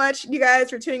you so much, you guys,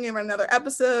 for tuning in for another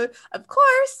episode. Of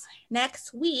course,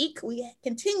 next week we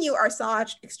continue our Saw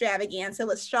extravaganza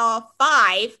with Saw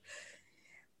 5.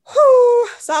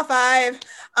 Saw 5.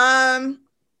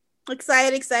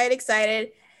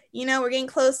 Excited. You know, we're getting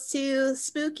close to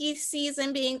spooky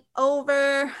season being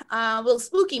over.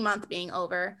 Spooky month being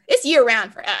over. It's year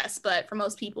round for us, but for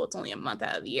most people, it's only a month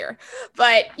out of the year.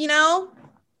 But, you know,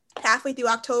 halfway through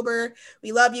October,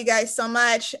 we love you guys so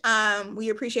much. We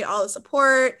appreciate all the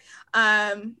support.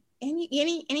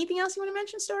 Anything else you want to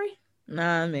mention, Story?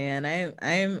 Nah, man,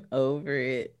 I'm over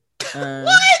it.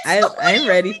 What? I'm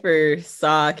ready for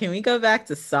Saw. Can we go back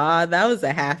to Saw? That was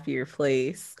a happier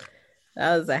place.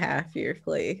 Not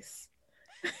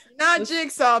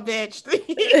Jigsaw, bitch.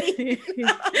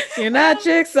 You're not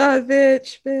Jigsaw,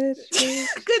 bitch.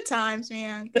 Good times,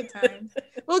 man. Good times.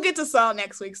 We'll get to Saw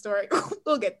next week, Story.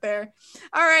 We'll get there.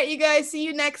 All right, you guys. See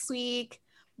you next week.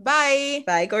 Bye.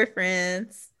 Bye,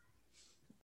 girlfriends.